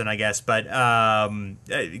a person, I guess, but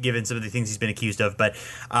given some of the things he's been accused of. But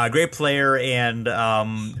great player, and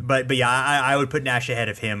but yeah, I would put Nash ahead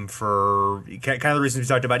of him for kind of the reasons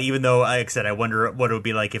we talked about, even though, like I said, I wonder what it would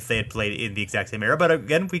be like if they had played in the exact same era. But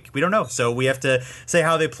again, we don't know. So we have to say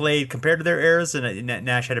how they played compared to their eras, and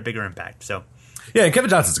Nash had a bigger impact. So. Yeah, and Kevin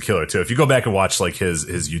Johnson's a killer too. If you go back and watch like his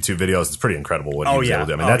YouTube videos, it's pretty incredible what he was able to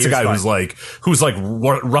do. I mean, that's a guy who's like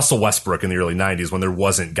Russell Westbrook in the early '90s when there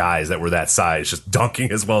wasn't guys that were that size just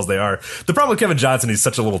dunking as well as they are. The problem with Kevin Johnson, he's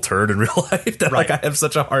such a little turd in real life that like I have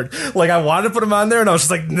such a hard I wanted to put him on there, and I was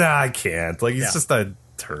just like, nah, I can't. Like he's just a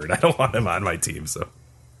turd. I don't want him on my team.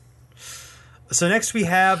 So next we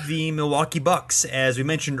have the Milwaukee Bucks. As we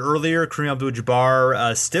mentioned earlier, Kareem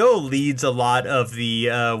Abdul-Jabbar still leads a lot of the,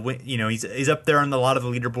 he's up there on a lot of the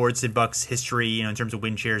leaderboards in Bucks history, in terms of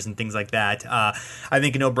win shares and things like that. I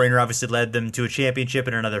think a no-brainer obviously led them to a championship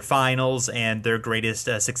and another finals, and their greatest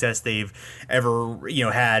success they've ever,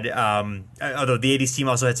 had. Although the 80s team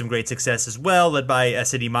also had some great success as well, led by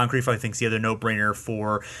Sidney Moncrief. I think is the other no-brainer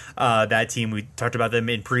for that team. We talked about them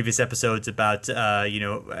in previous episodes about,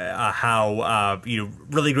 how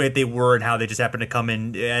really great they were and how they just happened to come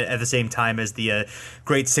in at the same time as the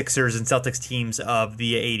great Sixers and Celtics teams of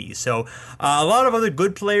the 80s. So a lot of other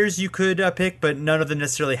good players you could pick, but none of them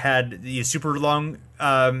necessarily had the super long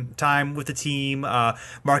time with the team.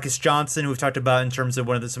 Marcus Johnson, who we've talked about in terms of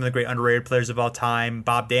some of the great underrated players of all time.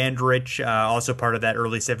 Bob Dandridge, also part of that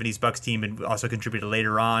early 70s Bucks team and also contributed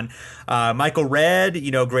later on. Michael Redd,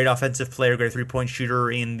 great offensive player, great three-point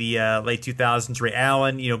shooter in the late 2000s. Ray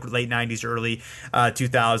Allen, late 90s, early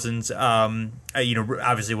 2000s.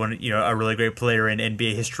 Obviously a really great player in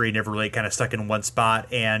NBA history, never really kind of stuck in one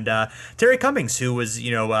spot. And Terry Cummings, who was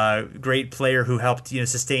a great player who helped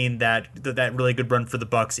sustain that really good run for the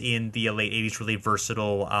Bucks in the late 80s. Really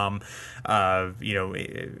versatile,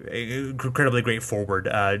 incredibly great forward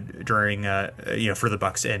during for the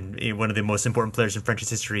Bucks, and one of the most important players in franchise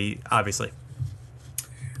history, obviously.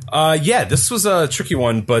 This was a tricky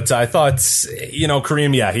one, but I thought,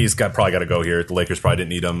 Kareem, he's probably got to go here. The Lakers probably didn't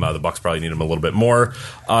need him. The Bucks probably need him a little bit more.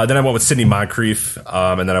 Then I went with Sidney Moncrief,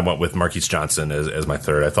 and then I went with Marquise Johnson as my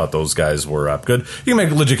third. I thought those guys were good. You can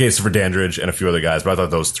make a legit case for Dandridge and a few other guys, but I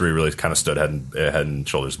thought those three really kind of stood head and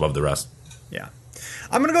shoulders above the rest. Yeah.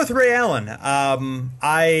 I'm going to go with Ray Allen.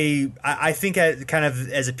 I think kind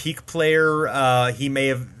of as a peak player, he may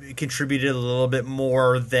have contributed a little bit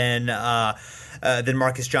more than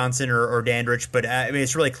Marcus Johnson or Dandridge, but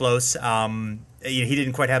it's really close. He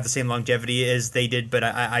didn't quite have the same longevity as they did, but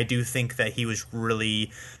I do think that he was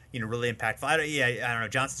really really impactful. I don't know.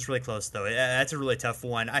 Johnson's really close though. That's a really tough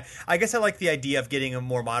one. I guess I like the idea of getting a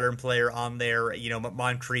more modern player on there.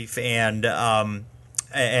 Moncrief and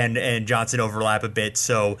Johnson overlap a bit,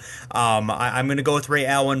 so I'm going to go with Ray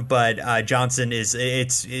Allen, but Johnson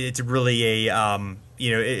it's really a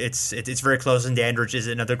it's very close, and Dandridge is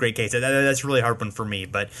another great case. That's a really hard one for me,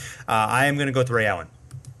 but I am going to go with Ray Allen.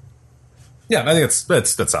 Yeah, I think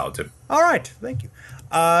that's solid too. All right, thank you.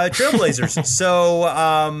 Trailblazers.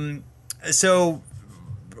 So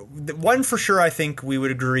one for sure I think we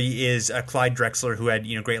would agree is Clyde Drexler, who had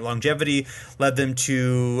great longevity, led them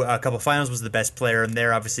to a couple finals, was the best player, and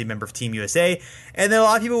they're obviously a member of Team USA. And then a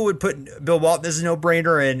lot of people would put Bill Walton as a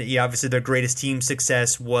no-brainer, and obviously their greatest team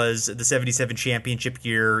success was the 77 championship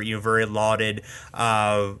year, very lauded.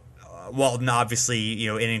 Walton, obviously,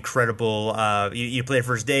 an incredible, you played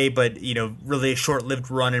first day, but, really a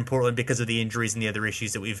short-lived run in Portland because of the injuries and the other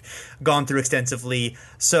issues that we've gone through extensively.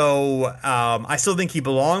 So I still think he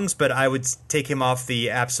belongs, but I would take him off the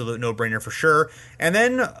absolute no-brainer for sure. And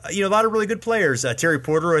then, a lot of really good players. Terry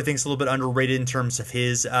Porter, I think, is a little bit underrated in terms of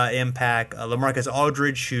his impact. LaMarcus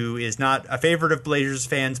Aldridge, who is not a favorite of Blazers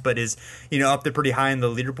fans, but is, up there pretty high in the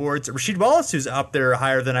leaderboards. Rasheed Wallace, who's up there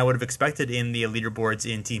higher than I would have expected in the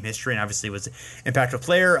leaderboards in team history, and obviously was an impactful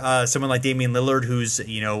player. Someone like Damian Lillard, who's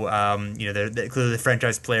they're clearly the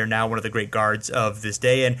franchise player now, one of the great guards of this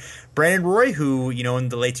day, and Brandon Roy, who in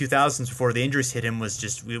the late 2000s before the injuries hit him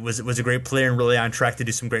was a great player and really on track to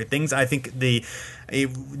do some great things. I think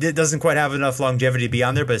it doesn't quite have enough longevity to be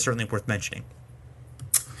on there, but it's certainly worth mentioning.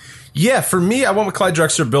 Yeah, for me, I went with Clyde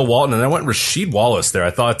Drexler, Bill Walton, and I went Rasheed Wallace there. I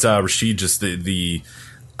thought Rasheed just the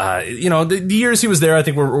years he was there, I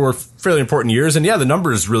think were fairly important years, and yeah, the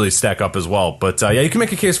numbers really stack up as well. But you can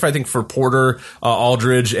make a case for Porter,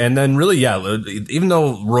 Aldridge, and then really, even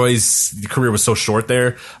though Roy's career was so short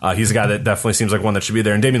there, he's a guy that definitely seems like one that should be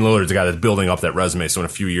there. And Damian Lillard's a guy that's building up that resume, so in a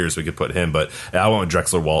few years we could put him. But I went with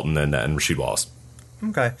Drexler, Walton, and Rasheed Wallace.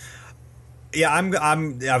 Okay. Yeah, I'm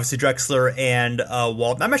obviously Drexler and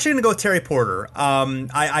Walton. I'm actually going to go with Terry Porter.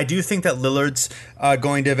 I do think that Lillard's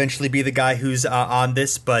going to eventually be the guy who's on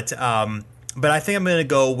this, but I think I'm going to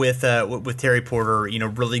go with Terry Porter.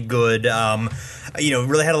 Really good.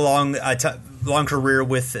 Really had a long career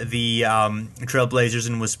with the Trailblazers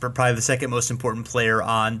and was probably the second most important player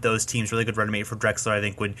on those teams. Really good running mate for Drexler. I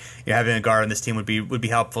think having a guard on this team would be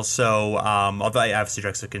helpful. So although obviously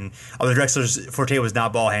Drexler's forte was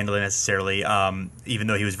not ball handling necessarily, even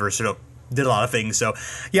though he was versatile, did a lot of things. So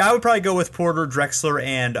yeah, I would probably go with Porter, Drexler,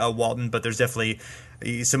 and Walton. But there's definitely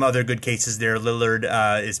some other good cases there. Lillard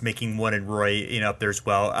is making one, and Roy up there as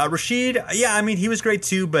well. Rasheed, he was great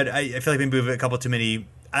too, but I feel like maybe we have a couple too many.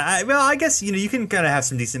 I guess you can kind of have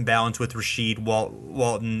some decent balance with Rasheed,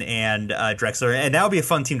 Walton, and Drexler, and that would be a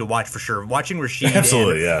fun team to watch for sure. Watching Rasheed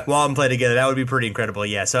and Walton play together, that would be pretty incredible.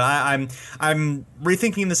 Yeah, so I'm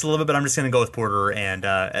rethinking this a little bit, but I'm just going to go with Porter and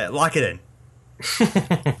lock it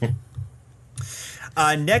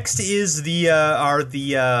in. Next is the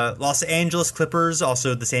Los Angeles Clippers,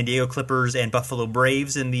 also the San Diego Clippers and Buffalo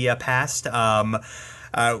Braves in the past.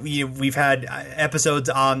 We've had episodes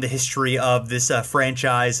on the history of this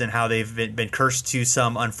franchise and how they've been cursed to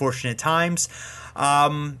some unfortunate times.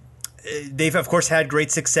 They've, of course, had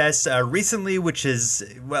great success recently, which is,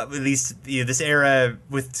 well, at least this era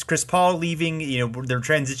with Chris Paul leaving. They're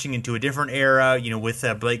transitioning into a different era. With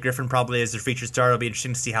Blake Griffin probably as their featured star. It'll be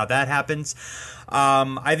interesting to see how that happens.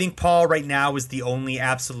 I think Paul right now is the only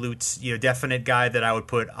absolute, definite guy that I would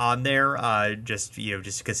put on there. Just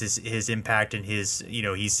because his impact and his,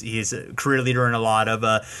 he's a career leader in a lot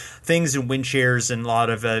of things and win shares and a lot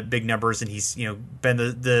of big numbers, and he's been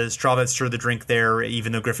the straw that stirred the drink there.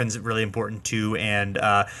 Even though Griffin's really important too, and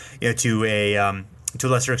to a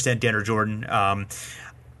lesser extent, DeAndre Jordan.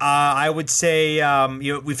 I would say,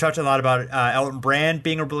 we've talked a lot about Elton Brand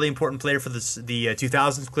being a really important player for the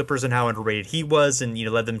 2000s Clippers and how underrated he was, and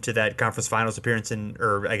led them to that conference finals appearance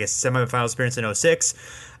semifinals appearance in 2006.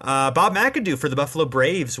 Bob McAdoo for the Buffalo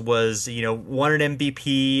Braves was, won an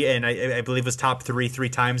MVP, and I believe was top three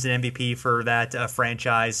times an MVP for that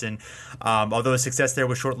franchise. And although his success there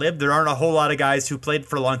was short-lived, there aren't a whole lot of guys who played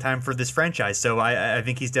for a long time for this franchise. So I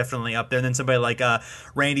think he's definitely up there. And then somebody like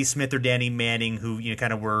Randy Smith or Danny Manning, who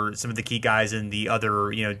kind of were some of the key guys in the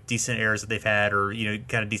other decent eras that they've had, or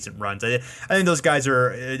kind of decent runs. I think those guys are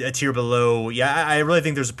a tier below. Yeah, I really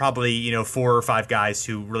think there's probably 4 or 5 guys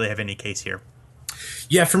who really have any case here.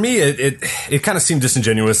 Yeah, for me, it kind of seemed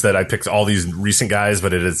disingenuous that I picked all these recent guys,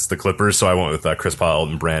 but it is the Clippers, so I went with Chris Paul,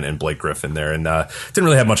 Elton Brand, and Blake Griffin there, and didn't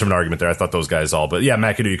really have much of an argument there. I thought those guys all, but yeah,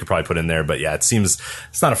 McAdoo you could probably put in there, but yeah, it seems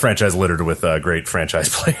it's not a franchise littered with great franchise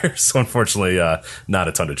players, so unfortunately, not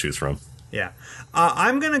a ton to choose from. Yeah.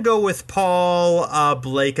 I'm going to go with Paul,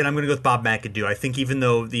 Blake, and I'm going to go with Bob McAdoo. I think even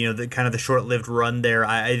though, the kind of the short-lived run there,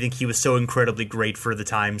 I think he was so incredibly great for the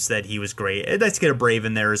times that he was great. It's nice to get a Brave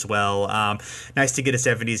in there as well. Nice to get a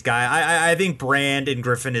 70s guy. I think Brand and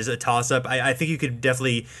Griffin is a toss-up. I think you could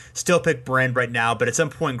definitely still pick Brand right now, but at some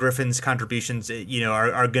point Griffin's contributions,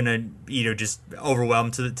 are going to, just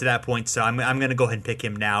overwhelm to that point. So I'm going to go ahead and pick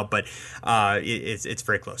him now, but it's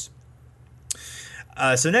very close.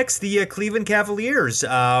 So next, the Cleveland Cavaliers.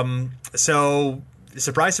 So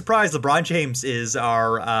surprise, surprise, LeBron James is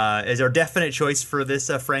our definite choice for this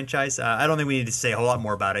franchise. I don't think we need to say a whole lot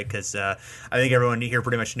more about it because I think everyone here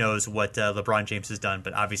pretty much knows what LeBron James has done.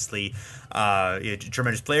 But obviously,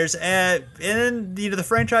 tremendous players, and the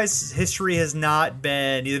franchise history has not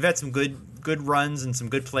been. They've had some good runs and some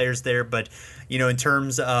good players there, but in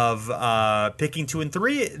terms of picking 2 and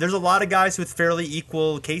 3, there's a lot of guys with fairly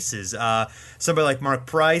equal cases. Somebody like Mark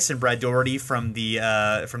Price and Brad Daugherty from the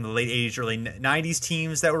late 80s, early 90s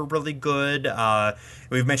teams that were really good.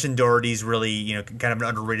 We've mentioned Daugherty's really kind of an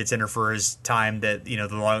underrated center for his time. That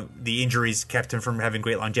the injuries kept him from having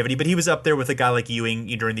great longevity, but he was up there with a guy like Ewing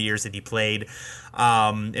during the years that he played.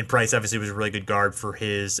 And Price obviously was a really good guard for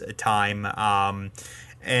his time.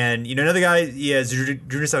 And, another guy, Zydrunas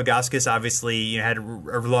Ilgauskas obviously, had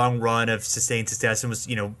a long run of sustained success and was,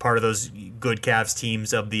 part of those good Cavs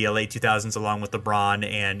teams of the late 2000s along with LeBron,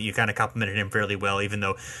 and you kind of complimented him fairly well, even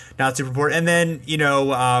though not super important. And then,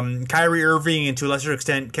 Kyrie Irving and to a lesser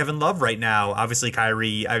extent, Kevin Love right now. Obviously,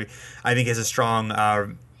 Kyrie, I think has a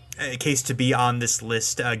strong case to be on this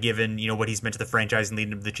list, given, what he's meant to the franchise and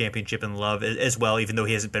leading to the championship, and Love as well, even though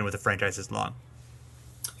he hasn't been with the franchise as long.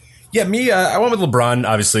 Yeah, I went with LeBron,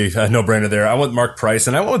 obviously, no-brainer there. I went Mark Price,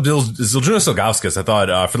 and I went with Zydrunas Ilgauskas, I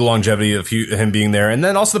thought, for the longevity of him being there. And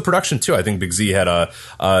then also the production, too. I think Big Z had a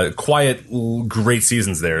quiet, great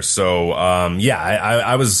seasons there. So,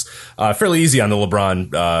 I was fairly easy on the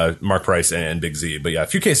LeBron, Mark Price, and Big Z. But, yeah, a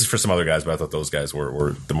few cases for some other guys, but I thought those guys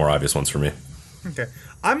were the more obvious ones for me. Okay.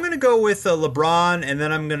 I'm going to go with LeBron, and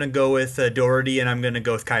then I'm going to go with Doherty, and I'm going to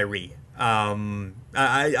go with Kyrie.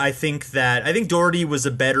 I think Doherty was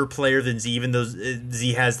a better player than Z, even though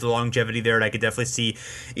Z has the longevity there, and I could definitely see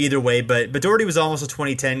either way. But Doherty was almost a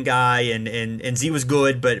 2010 guy, and Z was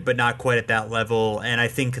good, but not quite at that level. And I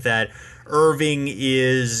think that Irving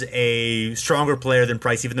is a stronger player than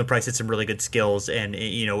Price, even though Price had some really good skills and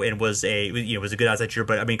was a good outside shooter.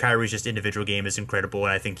 But I mean, Kyrie's just individual game is incredible,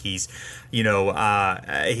 and I think he's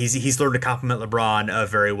learned to complement LeBron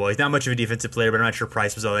very well. He's not much of a defensive player, but I'm not sure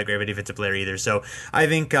Price was all that great of a defensive player either. So I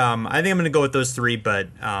think I'm going to go with those three. But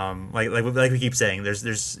like we keep saying,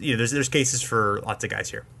 there's cases for lots of guys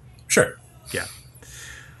here. Sure. Yeah.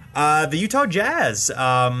 The Utah Jazz.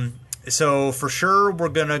 So for sure, we're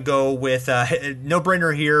gonna go with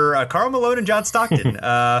no-brainer here. Karl Malone and John Stockton.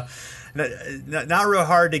 Not real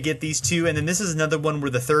hard to get these two. And then this is another one where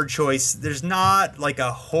the third choice, there's not like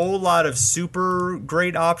a whole lot of super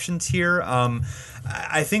great options here.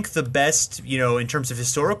 I think the best, in terms of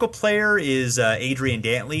historical player is Adrian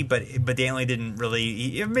Dantley, but Dantley didn't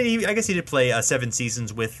really. I guess he did play 7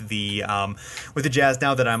 seasons with the Jazz.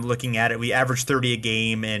 Now that I'm looking at it, we averaged 30 a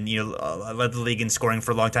game, and led the league in scoring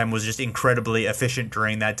for a long time. Was just incredibly efficient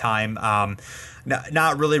during that time.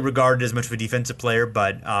 Not really regarded as much of a defensive player,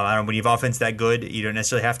 but I don't know, when you have offense that good, you don't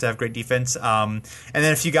necessarily have to have great defense. And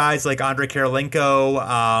then a few guys like Andrei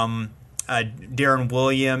Kirilenko. Darren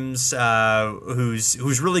Williams,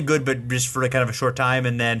 who's really good, but just for kind of a short time,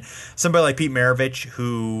 and then somebody like Pete Maravich,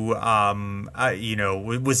 who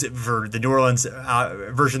was for the New Orleans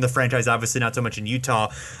version of the franchise, obviously not so much in Utah.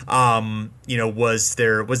 Was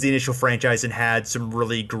the initial franchise and had some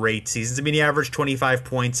really great seasons. I mean, he averaged 25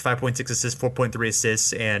 points, 5.6 assists, 4.3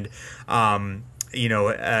 assists, and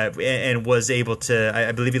and was able to,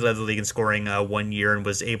 I believe he led the league in scoring 1 year, and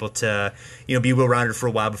was able to, be well-rounded for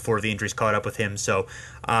a while before the injuries caught up with him. So,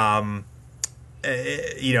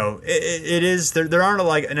 it is, there aren't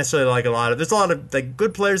necessarily a lot of, there's a lot of like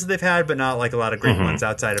good players that they've had, but not like a lot of great ones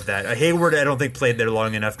outside of that. Hayward, I don't think played there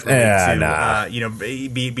long enough to be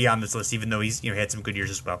on this list, even though he's, had some good years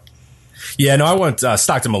as well. Yeah, no, I went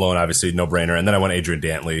Stockton Malone, obviously, no-brainer, and then I went Adrian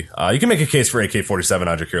Dantley. You can make a case for AK-47,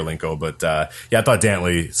 Andrei Kirilenko, but I thought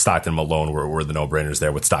Dantley, Stockton, Malone were the no-brainers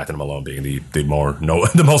there, with Stockton and Malone being the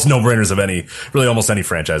most no-brainers of almost any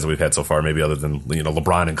franchise that we've had so far, maybe other than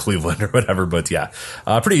LeBron in Cleveland or whatever. But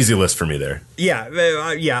pretty easy list for me there.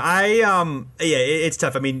 It's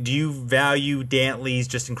tough. I mean, do you value Dantley's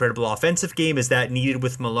just incredible offensive game? Is that needed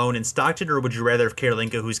with Malone and Stockton, or would you rather have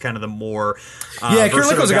Kirilenko, who's kind of the more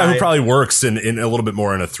Kirilenko's a guy who probably works in a little bit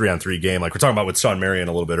more in a 3-on-3 game, like we're talking about with Sean Marion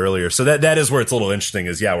a little bit earlier. So that is where it's a little interesting,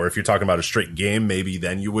 is where if you're talking about a straight game, maybe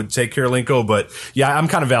then you would take Kirilenko. But I'm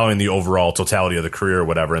kind of valuing the overall totality of the career or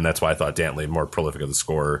whatever, and that's why I thought Dantley more prolific of the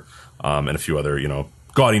scorer, and a few other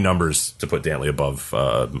gaudy numbers to put Dantley above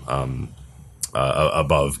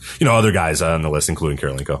other guys on the list, including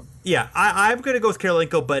Kirilenko. Yeah, I'm going to go with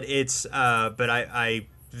Kirilenko, but it's I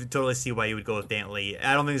totally see why you would go with Dantley.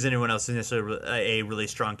 I don't think there's anyone else who's necessarily a really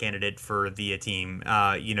strong candidate for the team.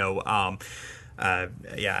 I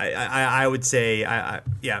would say,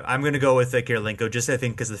 I'm going to go with Kirilenko, just I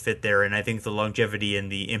think because of the fit there, and I think the longevity and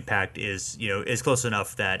the impact is close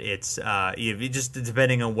enough that it's just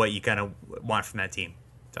depending on what you kind of want from that team.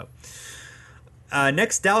 So.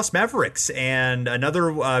 Next, Dallas Mavericks, and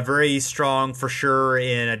another very strong for sure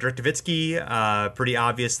in Dirk Nowitzki, pretty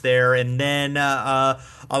obvious there. And then a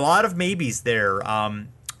lot of maybes there.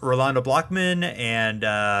 Rolando Blackman and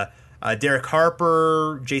Derek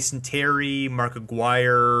Harper, Jason Terry, Mark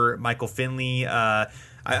Aguirre, Michael Finley.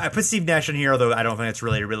 I put Steve Nash in here, although I don't think that's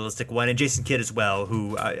really a realistic one, and Jason Kidd as well,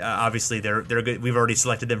 who obviously they're good. We've already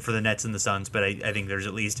selected them for the Nets and the Suns, but I think there's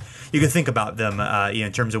at least you can think about them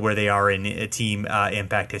in terms of where they are in a team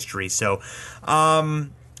impact history. So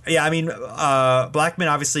Yeah, I mean, Blackman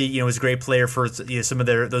obviously, was a great player for some of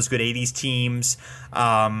those good '80s teams.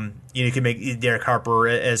 You can make Derek Harper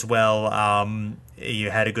as well.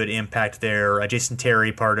 You had a good impact there. Jason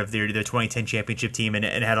Terry, part of the 2010 championship team, and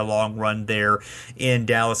had a long run there in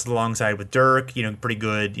Dallas alongside with Dirk. Pretty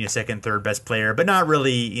good, second, third best player, but not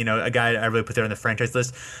really, a guy I really put there on the franchise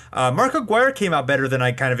list. Mark Aguirre came out better than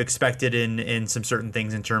I kind of expected in some certain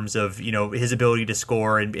things in terms of his ability to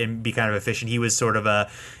score and be kind of efficient. He was sort of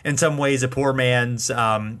in some ways a poor man's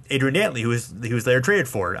Adrian Dantley, who was later traded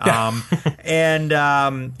for. And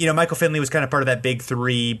Michael Finley was kind of part of that big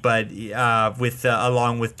three, but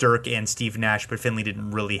along with Dirk and Steve Nash, but Finley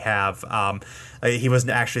didn't really have. He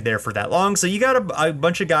wasn't actually there for that long. So you got a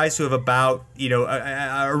bunch of guys who have about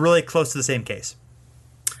are really close to the same case.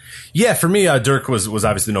 Yeah, for me, Dirk was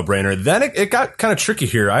obviously no brainer. Then it got kind of tricky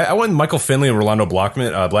here. I went Michael Finley and Rolando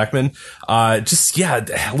Blackman.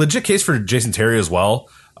 Legit case for Jason Terry as well,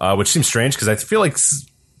 which seems strange because I feel like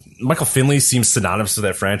Michael Finley seems synonymous to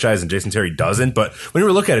that franchise and Jason Terry doesn't. But when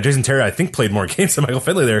you look at it, Jason Terry, I think, played more games than Michael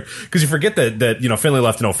Finley there because you forget that Finley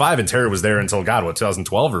left in 2005 and Terry was there until,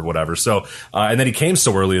 2012 or whatever. So, and then he came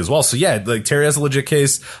so early as well. So, yeah, like Terry has a legit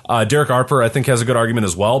case. Derek Harper, I think, has a good argument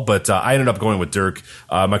as well. But I ended up going with Dirk,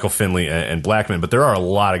 Michael Finley, and Blackman. But there are a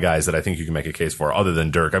lot of guys that I think you can make a case for other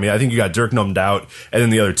than Dirk. I mean, I think you got Dirk no doubt, and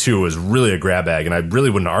then the other two is really a grab bag. And I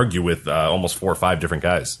really wouldn't argue with almost 4 or 5 different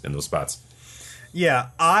guys in those spots. Yeah,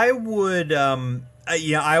 I would.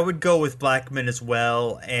 I would go with Blackman as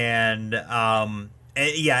well, and then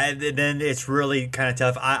it's really kind of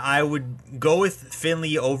tough. I would go with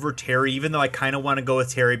Finley over Terry, even though I kind of want to go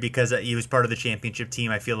with Terry because he was part of the championship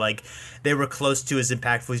team. I feel like they were close to as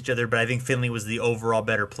impactful as each other, but I think Finley was the overall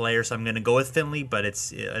better player, so I'm going to go with Finley. But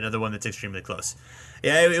it's another one that's extremely close.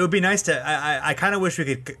 Yeah, it would be nice to. I kind of wish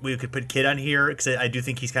we could put Kidd on here because I do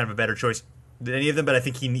think he's kind of a better choice than any of them, but I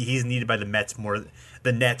think he's needed by the Nets more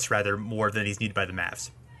than he's needed by the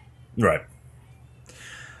Mavs. Right.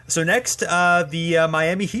 So next, the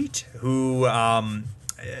Miami Heat, who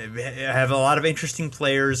have a lot of interesting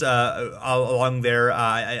players along there.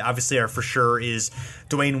 Obviously, our for sure is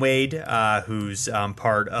Dwayne Wade, who's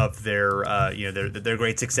part of their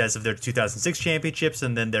great success of their 2006 championships,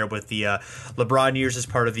 and then they're with the LeBron years as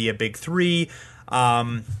part of the Big Three.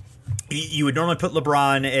 You would normally put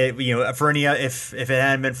LeBron, for any if it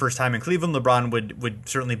hadn't been first time in Cleveland, LeBron would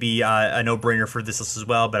certainly be a no-brainer for this list as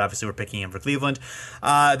well. But obviously, we're picking him for Cleveland.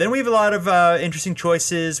 Then we have a lot of interesting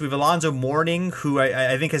choices. We have Alonzo Mourning, who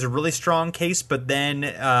I think has a really strong case. But then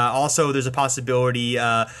also, there's a possibility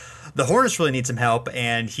the Hornets really need some help,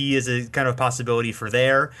 and he is a kind of a possibility for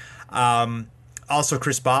there. Also,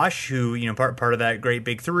 Chris Bosh, who part of that great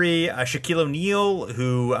big three. Shaquille O'Neal,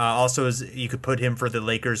 who also is, you could put him for the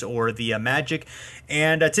Lakers or the Magic,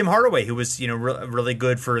 and Tim Hardaway, who was really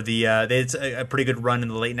good for the. They had a pretty good run in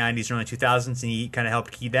the late '90s, early 2000s, and he kind of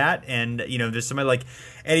helped key that. And there's somebody like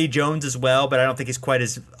Eddie Jones as well, but I don't think he's quite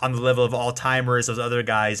as on the level of all timer as those other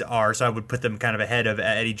guys are. So I would put them kind of ahead of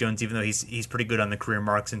Eddie Jones, even though he's pretty good on the career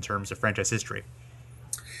marks in terms of franchise history.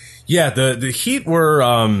 Yeah, the Heat were.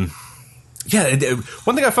 One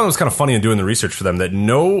thing I found was kind of funny in doing the research for them that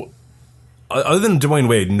other than Dwayne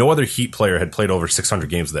Wade, no other Heat player had played over 600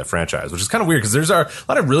 games of that franchise, which is kind of weird because there's a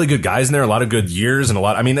lot of really good guys in there, a lot of good years, and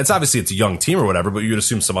it's obviously it's a young team or whatever, but you'd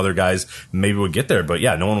assume some other guys maybe would get there. But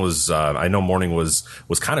yeah, no one was. I know Mourning was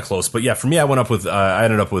kind of close, but yeah, for me, I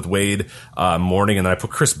ended up with Wade, Mourning, and then I put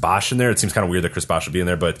Chris Bosh in there. It seems kind of weird that Chris Bosh would be in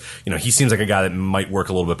there, but he seems like a guy that might work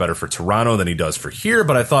a little bit better for Toronto than he does for here.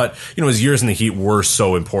 But I thought his years in the Heat were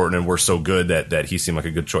so important and were so good that he seemed like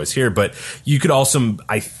a good choice here. But you could also,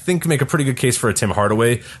 I think, make a pretty good case for a Tim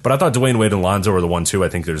Hardaway. But I thought Dwayne Wade and Lonzo were the 1-2. I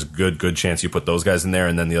think there's a good chance you put those guys in there,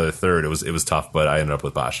 and then the other third, it was tough, but I ended up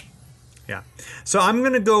with Bosh. Yeah. So I'm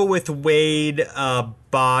gonna go with Wade,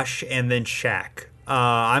 Bosh, and then Shaq.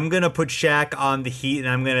 I'm gonna put Shaq on the Heat, and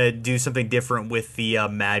I'm gonna do something different with the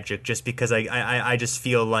Magic, just because I just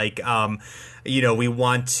feel like we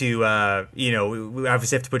want to we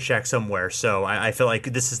obviously have to put Shaq somewhere. So I feel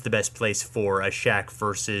like this is the best place for a Shaq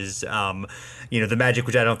versus the Magic,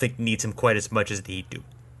 which I don't think needs him quite as much as the Heat do.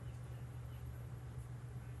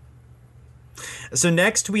 So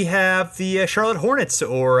next we have the Charlotte Hornets,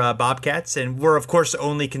 or Bobcats, and we're of course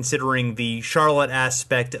only considering the Charlotte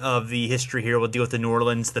aspect of the history here. We'll deal with the New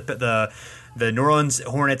Orleans, the New Orleans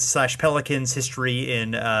Hornets / Pelicans history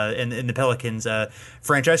in the Pelicans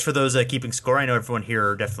franchise. For those keeping score, I know everyone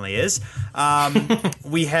here definitely is.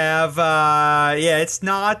 We have it's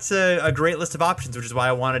not a great list of options, which is why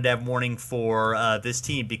I wanted to have Mourning for this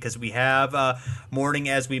team, because we have Mourning,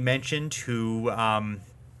 as we mentioned, who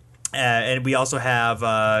And we also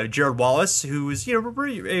have Jared Wallace, who's a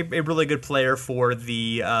really good player for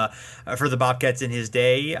the Bobcats in his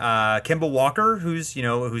day. Kemba Walker, who's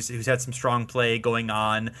had some strong play going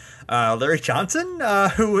on. Larry Johnson,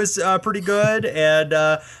 who was pretty good,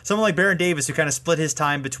 and someone like Baron Davis, who kind of split his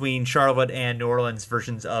time between Charlotte and New Orleans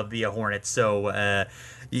versions of the Hornets. So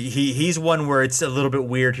he's one where it's a little bit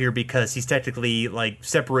weird here because he's technically like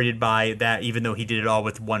separated by that, even though he did it all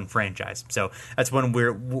with one franchise. So that's one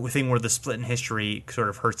weird thing where the split in history sort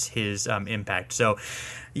of hurts his impact. So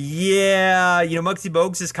yeah, Muggsy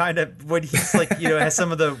Bogues is kind of when he's like has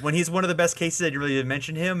some of the when he's one of the best cases that you really didn't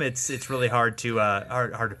mention him. It's really hard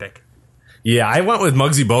to pick. Yeah, I went with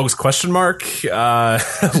Muggsy Bogues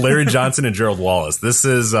Larry Johnson and Gerald Wallace. This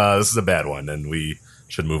is a bad one, and we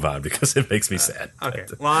should move on because it makes me sad. Okay.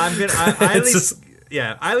 Well, I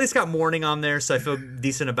at least got Mourning on there, so I feel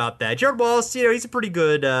decent about that. Jared Wallace, he's a pretty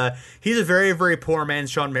good. He's a very, very poor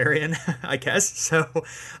man's Shawn Marion, I guess. So,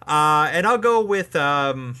 and I'll go with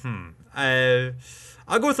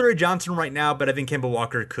I'll go with Larry Johnson right now, but I think Kemba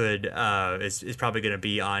Walker is probably going to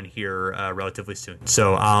be on here relatively soon.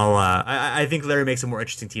 So I think Larry makes a more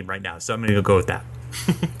interesting team right now, so I'm going to go with that.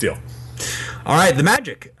 Deal. All right, the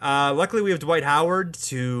Magic. Luckily, we have Dwight Howard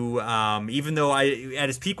to, even though at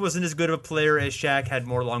his peak wasn't as good of a player as Shaq, had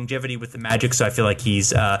more longevity with the Magic, so I feel like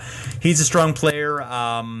he's a strong player.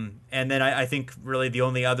 And then I think really the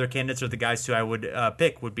only other candidates are the guys who I would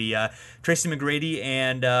pick would be Tracy McGrady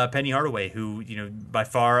and Penny Hardaway, who by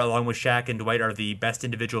far, along with Shaq and Dwight, are the best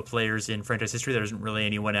individual players in franchise history. There isn't really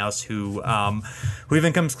anyone else who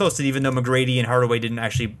even comes close. And even though McGrady and Hardaway didn't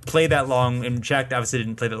actually play that long, and Shaq obviously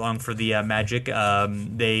didn't play that long for the Magic,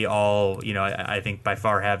 they all I think by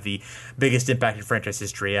far have the biggest impact in franchise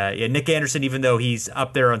history. Nick Anderson, even though he's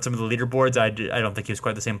up there on some of the leaderboards, I don't think he was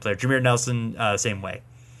quite the same player. Jameer Nelson, same way.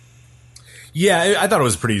 Yeah, I thought it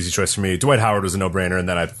was a pretty easy choice for me. Dwight Howard was a no-brainer, and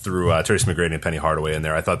then I threw Tracy McGrady and Penny Hardaway in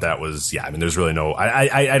there. I thought that was, there's really no...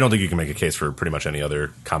 I don't think you can make a case for pretty much any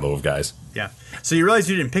other combo of guys. Yeah. So you realize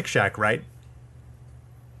you didn't pick Shaq, right?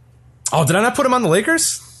 Oh, did I not put him on the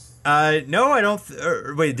Lakers? No, I don't.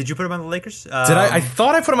 Wait, did you put him on the Lakers? Did I? I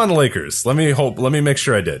thought I put him on the Lakers. Let me make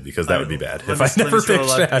sure I did, because that would be bad if I never picked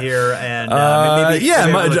Shaq. Here and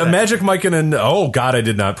Magic, Mike, and oh god, I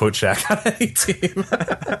did not put Shaq on any team.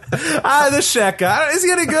 This Shaq guy, is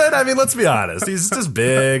he any good? I mean, let's be honest, he's just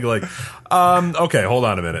big. Like, okay, hold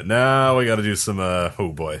on a minute. Now we got to do some.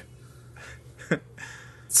 Oh boy,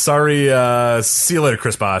 sorry. See you later,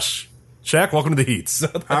 Chris Bosh. Shaq, welcome to the Heat.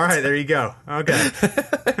 All right, there you go. Okay.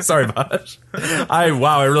 Sorry, Bosh. I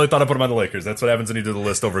really thought I put him on the Lakers. That's what happens when you do the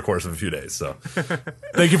list over a course of a few days. So,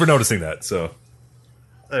 thank you for noticing that. So,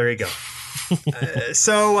 there you go.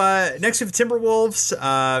 So next we have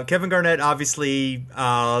Timberwolves. Kevin Garnett, obviously.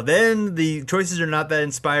 Then the choices are not that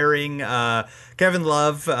inspiring. Kevin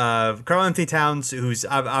Love, Karl-Anthony Towns, who's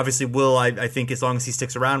obviously I think as long as he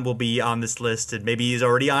sticks around, will be on this list, and maybe he's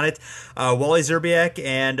already on it. Wally Szczerbiak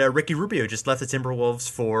and Ricky Rubio just left the Timberwolves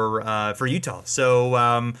for Utah.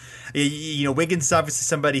 So Wiggins is obviously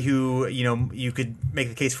somebody who you could make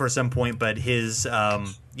the case for at some point, but his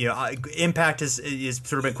impact is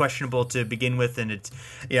sort of been questionable to begin with, and it's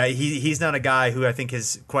he's not a guy who I think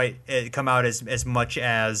has quite come out as much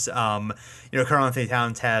as Karl-Anthony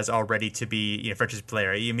Towns has already to be a franchise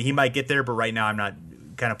player. I mean, he might get there, but right now I'm not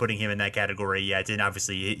kind of putting him in that category yet, and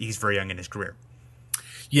obviously he's very young in his career.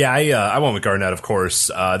 Yeah, I went with Garnett, of course.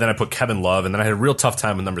 Then I put Kevin Love, and then I had a real tough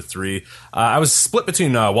time with number 3. I was split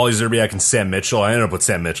between Wally Szczerbiak and Sam Mitchell. I ended up with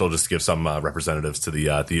Sam Mitchell just to give some representatives to the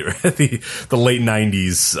late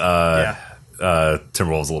 90s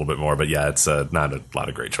Timberwolves a little bit more. But yeah, it's not a lot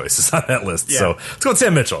of great choices on that list. Yeah. So let's go with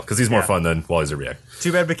Sam Mitchell because he's more fun than Wally Szczerbiak.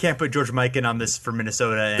 Too bad we can't put George Mikan on this for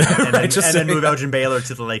Minnesota and then move Elgin Baylor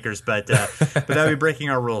to the Lakers, but that would be breaking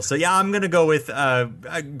our rules. So yeah, I'm going to go with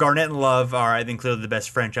Garnett and Love are, I think, clearly the best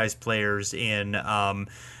franchise players in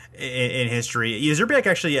history. Szczerbiak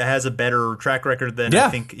actually has a better track record than I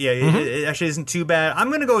think. Yeah, it actually isn't too bad. I'm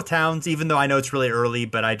going to go with Towns, even though I know it's really early,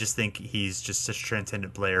 but I just think he's just such a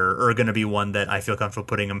transcendent player, or going to be one that I feel comfortable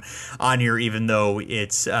putting him on here, even though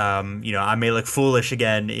it's, I may look foolish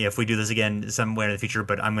again if we do this again somewhere in the future,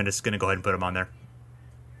 but I'm just going to go ahead and put him on there.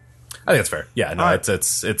 I think that's fair. Yeah, no, right.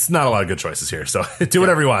 It's not a lot of good choices here, so do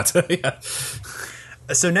whatever you want. Yeah.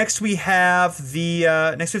 So next we have the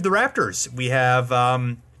Raptors. We have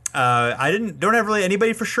I don't have really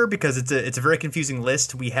anybody for sure because it's a very confusing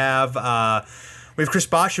list. We have We have Chris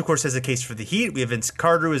Bosh, who of course has a case for the Heat. We have Vince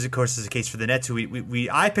Carter, who of course has a case for the Nets. Who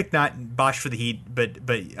I picked not Bosh for the Heat, but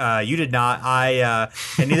you did not.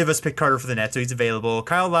 And neither of us picked Carter for the Nets, so he's available.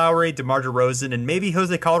 Kyle Lowry, DeMar DeRozan, and maybe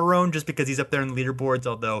Jose Calderon, just because he's up there in the leaderboards.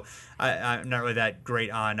 Although I'm not really that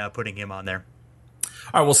great on putting him on there.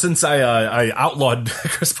 All right, well, since I outlawed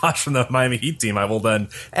Chris Bosh from the Miami Heat team, I will then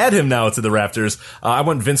add him now to the Raptors. I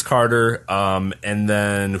went Vince Carter, and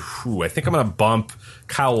then I think I'm going to bump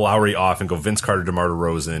Kyle Lowry off and go Vince Carter, DeMar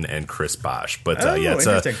DeRozan, and Chris Bosh. But yeah,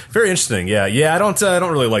 it's very interesting. Yeah, I don't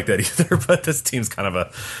really like that either. But this team's kind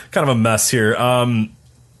of a mess here.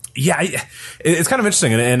 Yeah, it's kind of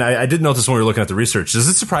interesting, and I did notice when we were looking at the research. Does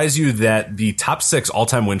it surprise you that the top 6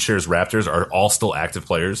 all-time win shares Raptors are all still active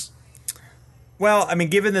players? Well, I mean,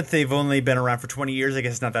 given that they've only been around for 20 years, I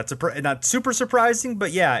guess it's not super surprising,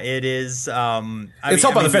 but yeah, it is. It's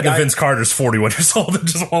helped by the fact that Vince Carter's 41 years old and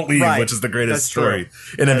just won't leave, which is the greatest story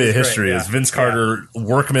in NBA history. Is Vince Carter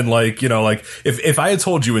workman-like? Like if I had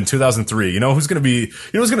told you in 2003, who's going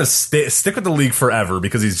to stick with the league forever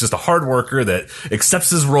because he's just a hard worker that accepts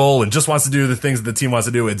his role and just wants to do the things that the team wants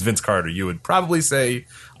to do, it's Vince Carter. You would probably say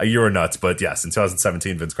you were nuts, but yes, in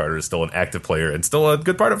 2017, Vince Carter is still an active player and still a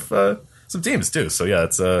good part of some teams too. So yeah,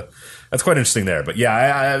 that's quite interesting there. But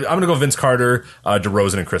yeah, I'm gonna go Vince Carter,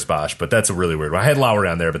 DeRozan, and Chris Bosh. But that's a really weird one. I had Lowry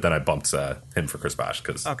on there, but then I bumped him for Chris Bosh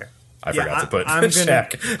because I forgot to put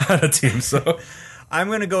Shaq on a team. So I'm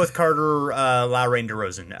going to go with Carter, Lowry, and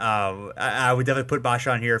DeRozan. I would definitely put Bosh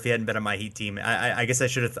on here if he hadn't been on my Heat team. I guess I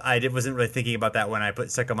should have. Wasn't really thinking about that when I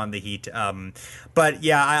stuck him on the Heat. But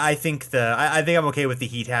yeah, I think I'm okay with the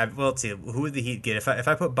Heat. Let's see, who would the Heat get if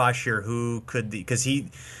I put Bosh here? Who could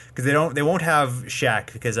because they won't have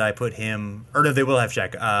Shaq because I put him, or no, they will have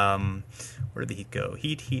Shaq. Where did the Heat go?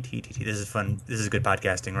 Heat. This is fun. This is good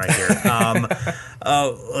podcasting right here.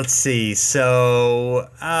 Let's see. So,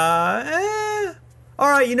 all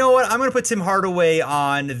right, you know what? I'm going to put Tim Hardaway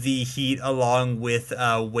on the Heat along with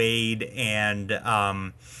Wade and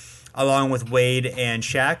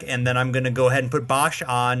Shaq, and then I'm going to go ahead and put Bosh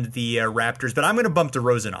on the Raptors. But I'm going to bump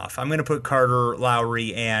DeRozan off. I'm going to put Carter,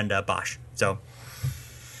 Lowry, and Bosh. So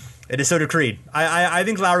it is so decreed. I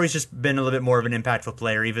think Lowry's just been a little bit more of an impactful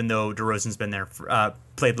player, even though DeRozan's been there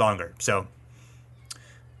played longer. So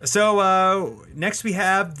next we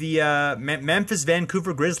have the Memphis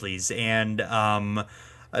Vancouver Grizzlies, and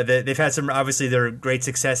they've had some, obviously their great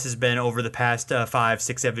success has been over the past 5,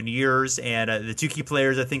 6, 7 years, and the two key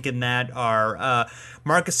players I think in that are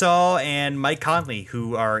Marc Gasol and Mike Conley,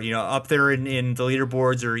 who are up there in the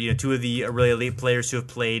leaderboards, or two of the really elite players who have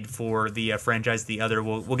played for the franchise. The other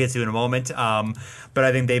we'll get to in a moment, but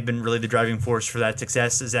I think they've been really the driving force for that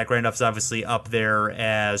success. Zach Randolph's obviously up there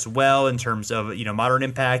as well in terms of modern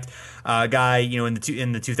impact. Guy in the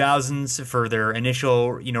 2000s for their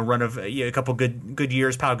initial run of a couple good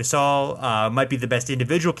years. Pau Gasol might be the best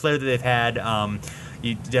individual player that they've had.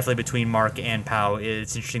 Definitely between Mark and Pau,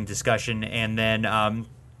 it's an interesting discussion. And then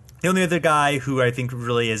the only other guy who I think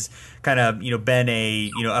really has kind of been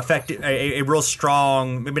effective, a real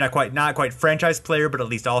strong, maybe not quite franchise player, but at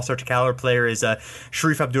least all-star caliber player is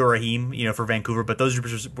Sharif Abdur-Rahim, for Vancouver. But those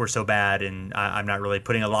were so bad, and I'm not really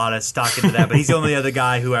putting a lot of stock into that. But he's the only other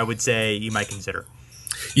guy who I would say you might consider.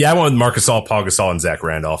 Yeah, I went with Marc Gasol, Pau Gasol, and Zach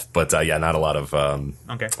Randolph, but yeah, not a lot of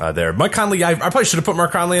there. Mike Conley, I probably should have put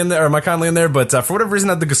Mike Conley in there, but for whatever reason,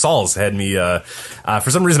 the Gasols had me.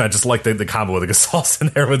 For some reason, I just like the combo of the Gasols in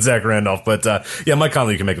there with Zach Randolph. But yeah, Mike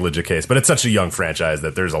Conley, you can make a legit case, but it's such a young franchise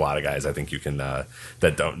that there's a lot of guys I think you can that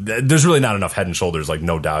don't. There's really not enough head and shoulders, like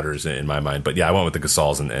no doubters in my mind. But yeah, I went with the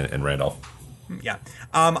Gasols and Randolph. Yeah,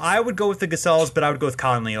 I would go with the Gasols, but I would go with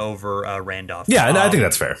Conley over Randolph. Yeah, and I think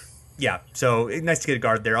that's fair. Yeah, so nice to get a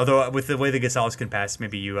guard there. Although with the way the Gasols can pass,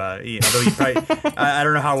 maybe although you probably, I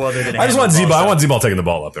don't know how well they're going to. I just want Z-Ball. I want Z-Ball taking the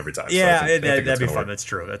ball up every time. Yeah, so that'd be fun. Work. That's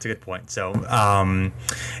true. That's a good point. So,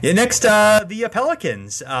 next the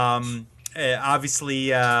Pelicans. Obviously,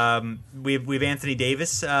 we've Anthony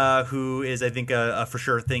Davis, who is I think a for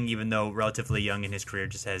sure thing, even though relatively young in his career,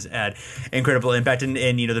 just has had incredible impact. And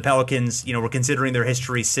the Pelicans, we're considering their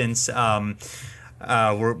history since.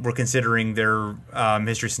 We're considering their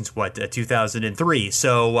history since 2003.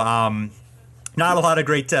 So not a lot of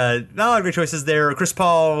great choices there. Chris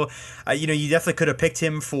Paul, you definitely could have picked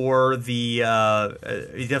him for this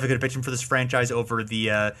franchise over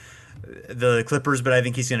the Clippers, but I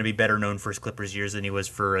think he's going to be better known for his Clippers years than he was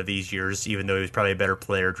for these years, even though he was probably a better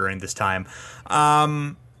player during this time.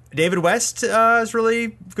 David West is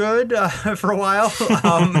really good for a while.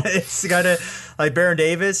 It's got like Baron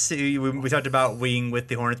Davis. We talked about wing with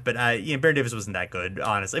the Hornets, but Baron Davis wasn't that good,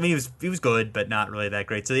 honestly. I mean, he was good, but not really that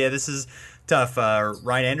great. So yeah, this is tough.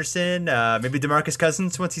 Ryan Anderson, maybe DeMarcus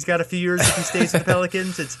Cousins once he's got a few years if he stays with the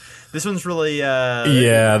Pelicans. This one's really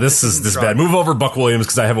this is bad. Move over Buck Williams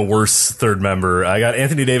because I have a worse third member. I got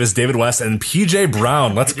Anthony Davis, David West, and PJ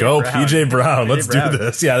Brown. Let's go, PJ Brown. Let's do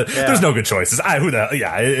this. Yeah, there's no good choices.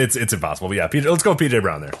 It's impossible. But yeah, let's go PJ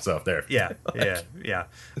Brown there. So there. Yeah.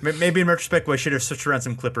 Maybe in retrospect, we should have switched around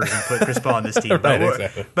some Clippers and put Chris Paul on this team. Right,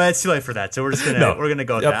 exactly. But it's too late for that. So we're just gonna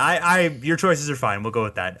go with that. Your choices are fine. We'll go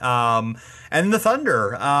with that. And the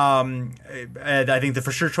Thunder. I think the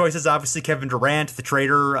for sure choice is obviously Kevin Durant, the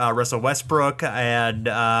traitor, Russell Westbrook, and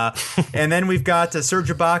then we've got Serge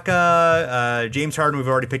Ibaka, James Harden. We've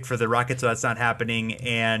already picked for the Rockets, so that's not happening.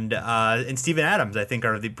 And Steven Adams, I think,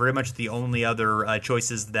 are pretty much the only other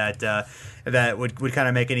choices that would kind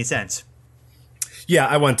of make any sense. Yeah,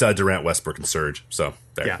 I went Durant, Westbrook, and Serge. So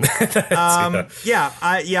there. Yeah.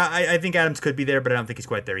 I think Adams could be there, but I don't think he's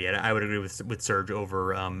quite there yet. I would agree with Serge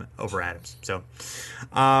over Adams. So,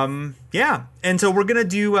 and so we're gonna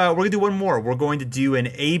do one more. We're going to do an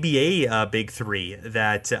ABA big three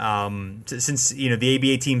that since the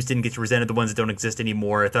ABA teams didn't get represented, the ones that don't exist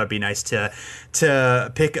anymore. I thought it'd be nice to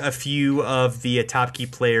pick a few of the top key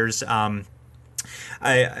players.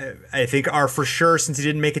 I think our for sure, since he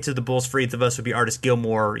didn't make it to the Bulls for either of us, would be Artis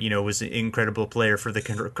Gilmore. Was an incredible player for the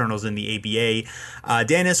Colonels in the ABA.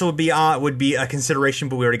 Dan Issel would be a consideration,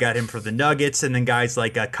 but we already got him for the Nuggets. And then guys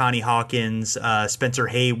like Connie Hawkins, Spencer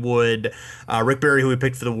Haywood, Rick Barry, who we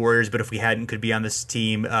picked for the Warriors, but if we hadn't, could be on this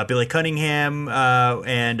team. Billy Cunningham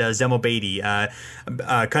and Zemo Beatty.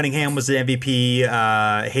 Cunningham was an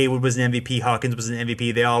MVP. Haywood was an MVP. Hawkins was an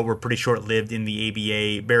MVP. They all were pretty short-lived in the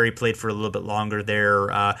ABA. Barry played for a little bit longer there.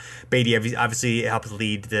 Beatty obviously helped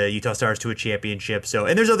lead the Utah Stars to a championship. So,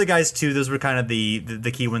 and there's other guys too. Those were kind of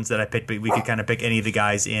the key ones that I picked, but we could kind of pick any of the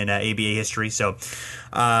guys in ABA history. So,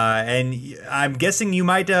 and I'm guessing you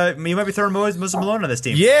might be throwing Moses Malone on this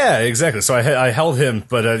team. Yeah, exactly. So I held him,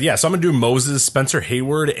 but so I'm gonna do Moses, Spencer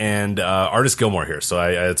Hayward, and Artis Gilmore here. So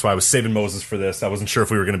that's why I was saving Moses for this. I wasn't sure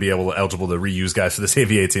if we were going to be eligible to reuse guys for this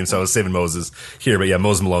ABA team, so I was saving Moses here. But yeah,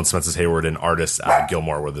 Moses Malone, Spencer Hayward, and Artis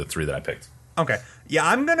Gilmore were the three that I picked. Okay. Yeah,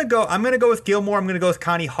 I'm gonna go with Gilmore. I'm gonna go with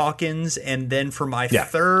Connie Hawkins, and then for my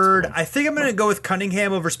third, I think I'm gonna go with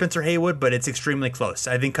Cunningham over Spencer Haywood, but it's extremely close.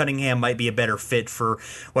 I think Cunningham might be a better fit for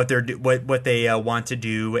what they want to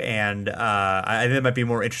do, and I think it might be a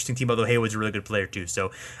more interesting team. Although Haywood's a really good player too,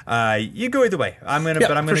 so you go either way. I'm gonna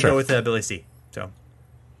go with Billy C. So.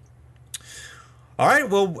 All right,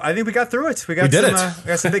 well, I think we got through it. We got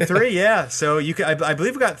some big three, yeah. So I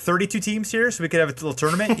believe we got 32 teams here, so we could have a little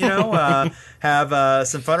tournament, have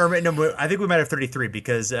some fun. Or no, I think we might have 33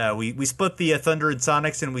 because we split the Thunder and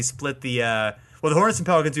Sonics, and we split the the Hornets and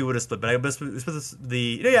Pelicans we would have split, but we split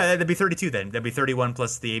that'd be 32 then. That'd be 31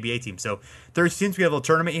 plus the ABA team. So 32 teams. We have a little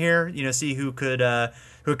tournament here, see who could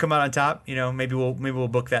come out on top. Maybe we'll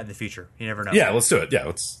book that in the future. You never know. Yeah, let's do it. Yeah,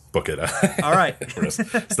 let's book it. All right.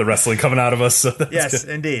 It's the wrestling coming out of us. So yes,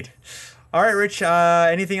 good. Indeed. All right, Rich,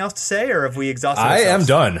 anything else to say, or have we exhausted ourselves? I am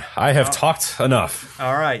done. I have talked enough.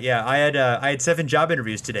 All right, yeah. I had 7 job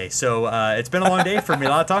interviews today, so it's been a long day for me, a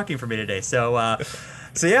lot of talking for me today. So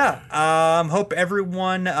yeah, hope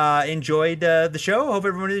everyone enjoyed the show. Hope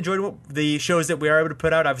everyone enjoyed the shows that we are able to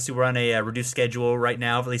put out. Obviously, we're on a reduced schedule right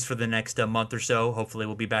now, at least for the next month or so. Hopefully,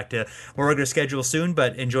 we'll be back to more regular schedule soon,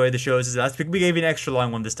 but enjoy the shows. We gave you an extra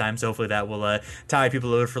long one this time, so hopefully that will tie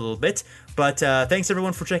people over for a little bit. But thanks,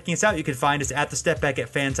 everyone, for checking us out. You can find us at the Stepback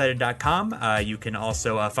at fansided.com. You can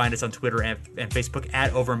also find us on Twitter and Facebook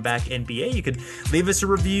at Over and Back NBA. You can leave us a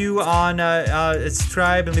review on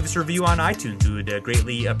subscribe and leave us a review on iTunes. We would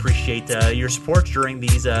greatly appreciate your support during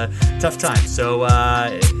these tough times. So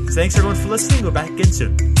thanks, everyone, for listening. We'll be back again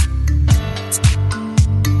soon.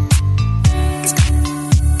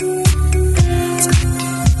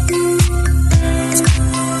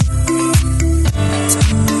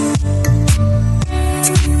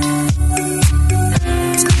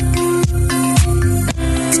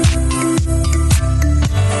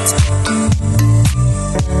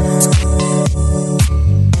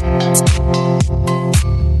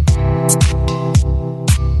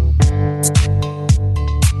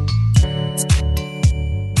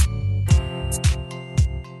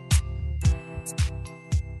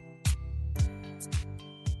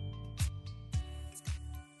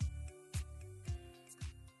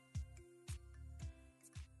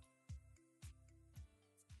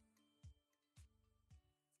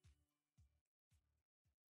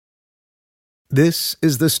 This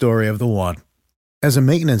is the story of the one. As a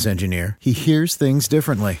maintenance engineer, he hears things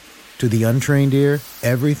differently. To the untrained ear,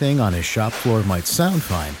 everything on his shop floor might sound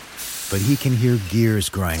fine, but he can hear gears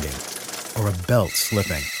grinding or a belt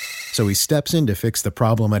slipping. So he steps in to fix the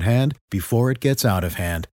problem at hand before it gets out of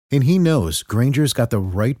hand. And he knows Grainger's got the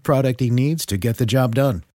right product he needs to get the job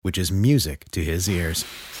done, which is music to his ears.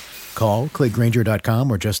 Call, click Grainger.com,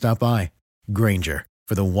 or just stop by. Grainger,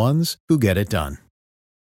 for the ones who get it done.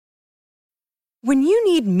 When you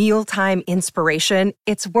need mealtime inspiration,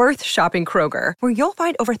 it's worth shopping Kroger, where you'll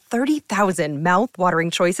find over 30,000 mouth-watering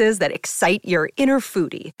choices that excite your inner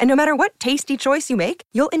foodie. And no matter what tasty choice you make,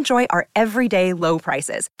 you'll enjoy our everyday low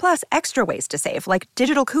prices, plus extra ways to save, like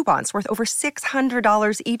digital coupons worth over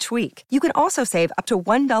 $600 each week. You can also save up to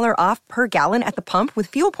 $1 off per gallon at the pump with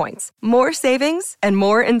fuel points. More savings and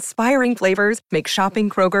more inspiring flavors make shopping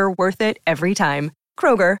Kroger worth it every time.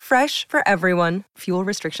 Kroger, fresh for everyone. Fuel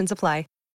restrictions apply.